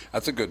that.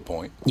 That's a good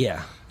point.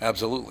 Yeah,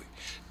 absolutely.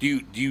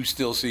 Do you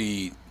still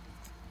see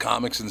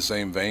comics in the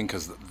same vein?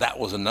 Because that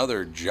was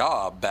another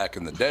job back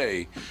in the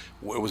day.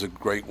 It was a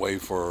great way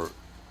for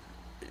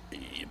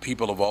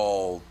people of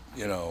all,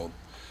 you know,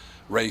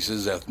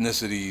 races,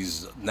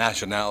 ethnicities,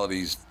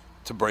 nationalities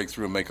to break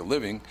through and make a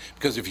living.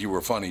 Because if you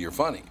were funny, you're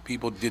funny.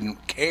 People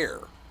didn't care.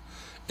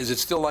 Is it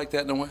still like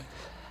that in a way?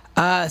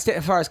 As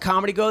far as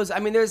comedy goes, I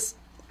mean, there's.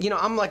 You know,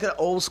 I'm like an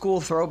old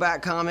school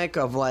throwback comic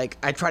of like,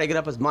 I try to get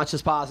up as much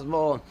as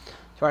possible,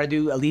 try to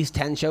do at least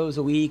 10 shows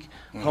a week,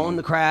 hone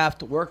the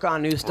craft, work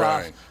on new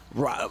stuff,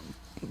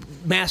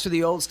 master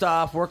the old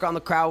stuff, work on the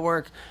crowd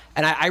work,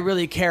 and I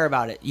really care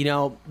about it. You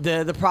know,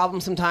 the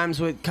problem sometimes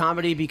with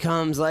comedy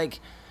becomes like,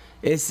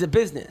 it's a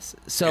business.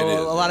 So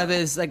a lot of it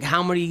is like,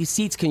 how many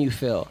seats can you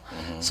fill?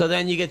 So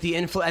then you get the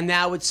influence, and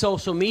now with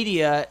social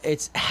media,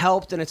 it's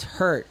helped and it's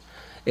hurt.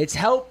 It's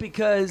helped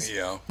because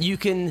you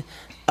can...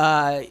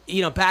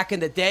 you know, back in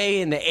the day,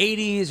 in the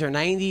 80s or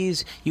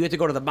 90s, you had to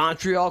go to the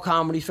Montreal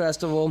Comedy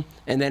Festival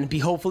and then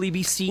hopefully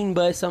be seen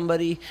by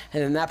somebody,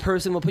 and then that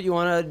person will put you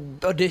on an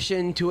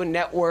audition to a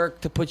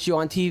network to put you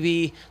on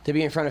TV to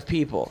be in front of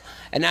people.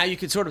 And now you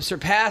can sort of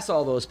surpass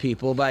all those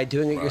people by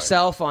doing it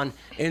yourself on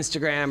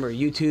Instagram or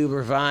YouTube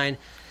or Vine.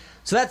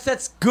 So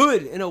that's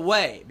good in a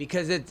way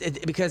because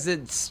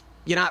it's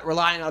you're not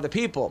relying on other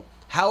people.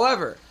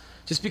 However,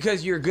 just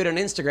because you're good on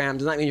Instagram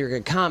does not mean you're a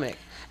good comic.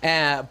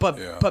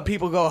 But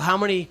people go, how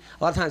many?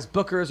 A lot of times,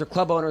 bookers or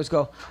club owners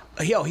go,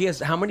 yo, he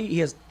has how many? He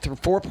has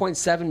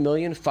 4.7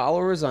 million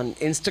followers on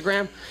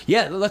Instagram.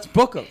 Yeah, let's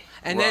book him.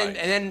 And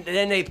then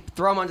they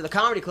throw him onto the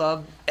comedy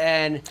club,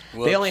 and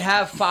they only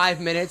have 5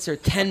 minutes or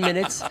 10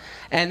 minutes,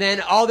 and then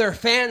all their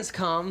fans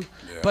come.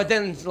 But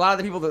then a lot of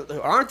the people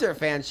that aren't their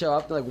fans show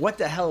up. They're like, what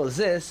the hell is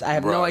this? I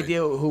have no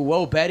idea who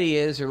Whoa Betty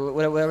is or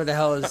whatever the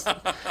hell is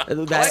that.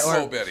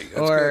 Whoa Betty. That's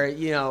good.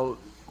 You know.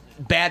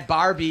 Bad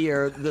Barbie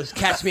or the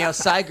Catch Me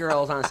Outside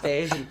girls on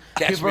stage, and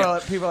people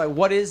are like,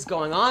 "What is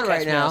going on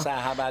right now?" Outside,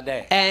 how about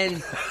that?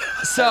 And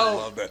so, I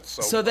love that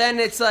so then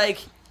it's like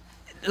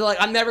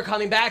I'm never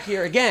coming back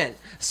here again.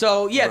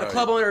 So yeah, the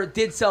club owner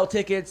did sell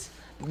tickets.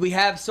 We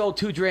have sold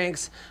 2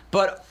 drinks,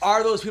 but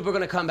are those people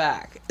going to come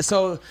back?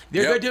 So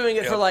they're doing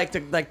it for like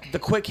the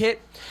quick hit,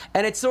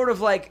 and it's sort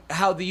of like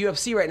how the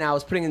UFC right now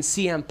is putting in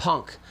CM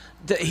Punk.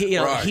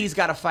 He's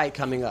got a fight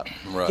coming up.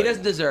 He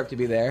doesn't deserve to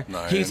be there.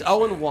 No, he's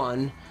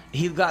 0-1.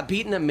 He got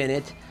beaten a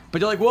minute,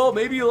 but they're like, well,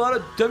 maybe a lot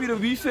of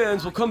WWE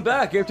fans will come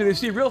back after they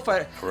see a real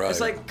fighter. It's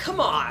like, come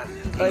on.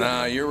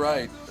 Nah, you're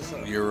right.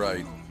 You're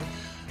right.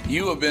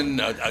 You have been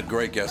a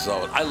great guest.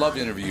 I love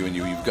interviewing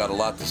you. You've got a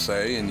lot to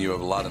say, and you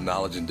have a lot of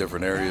knowledge in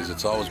different areas.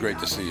 It's always great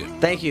to see you.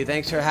 Thank you.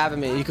 Thanks for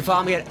having me. You can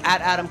follow me at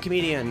Adam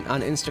Comedian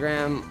on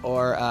Instagram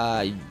or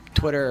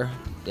Twitter.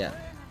 Yeah.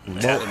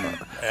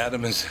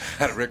 Adam is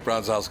at Rick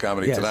Brown's House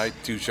Comedy tonight.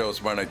 2 shows,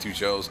 tomorrow night 2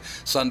 shows.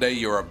 Sunday,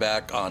 you are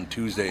back on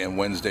Tuesday and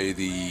Wednesday,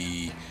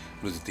 the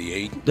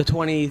 8th? The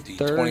 23rd?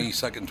 The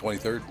 22nd,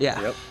 23rd?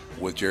 Yeah. Yep.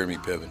 With Jeremy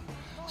Piven.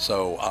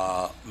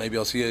 So maybe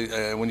I'll see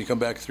you when you come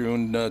back through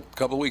in a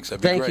couple of weeks.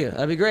 That'd be great. Thank you.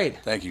 That'd be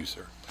great. Thank you,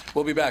 sir.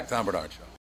 We'll be back. Tom Bernard Show.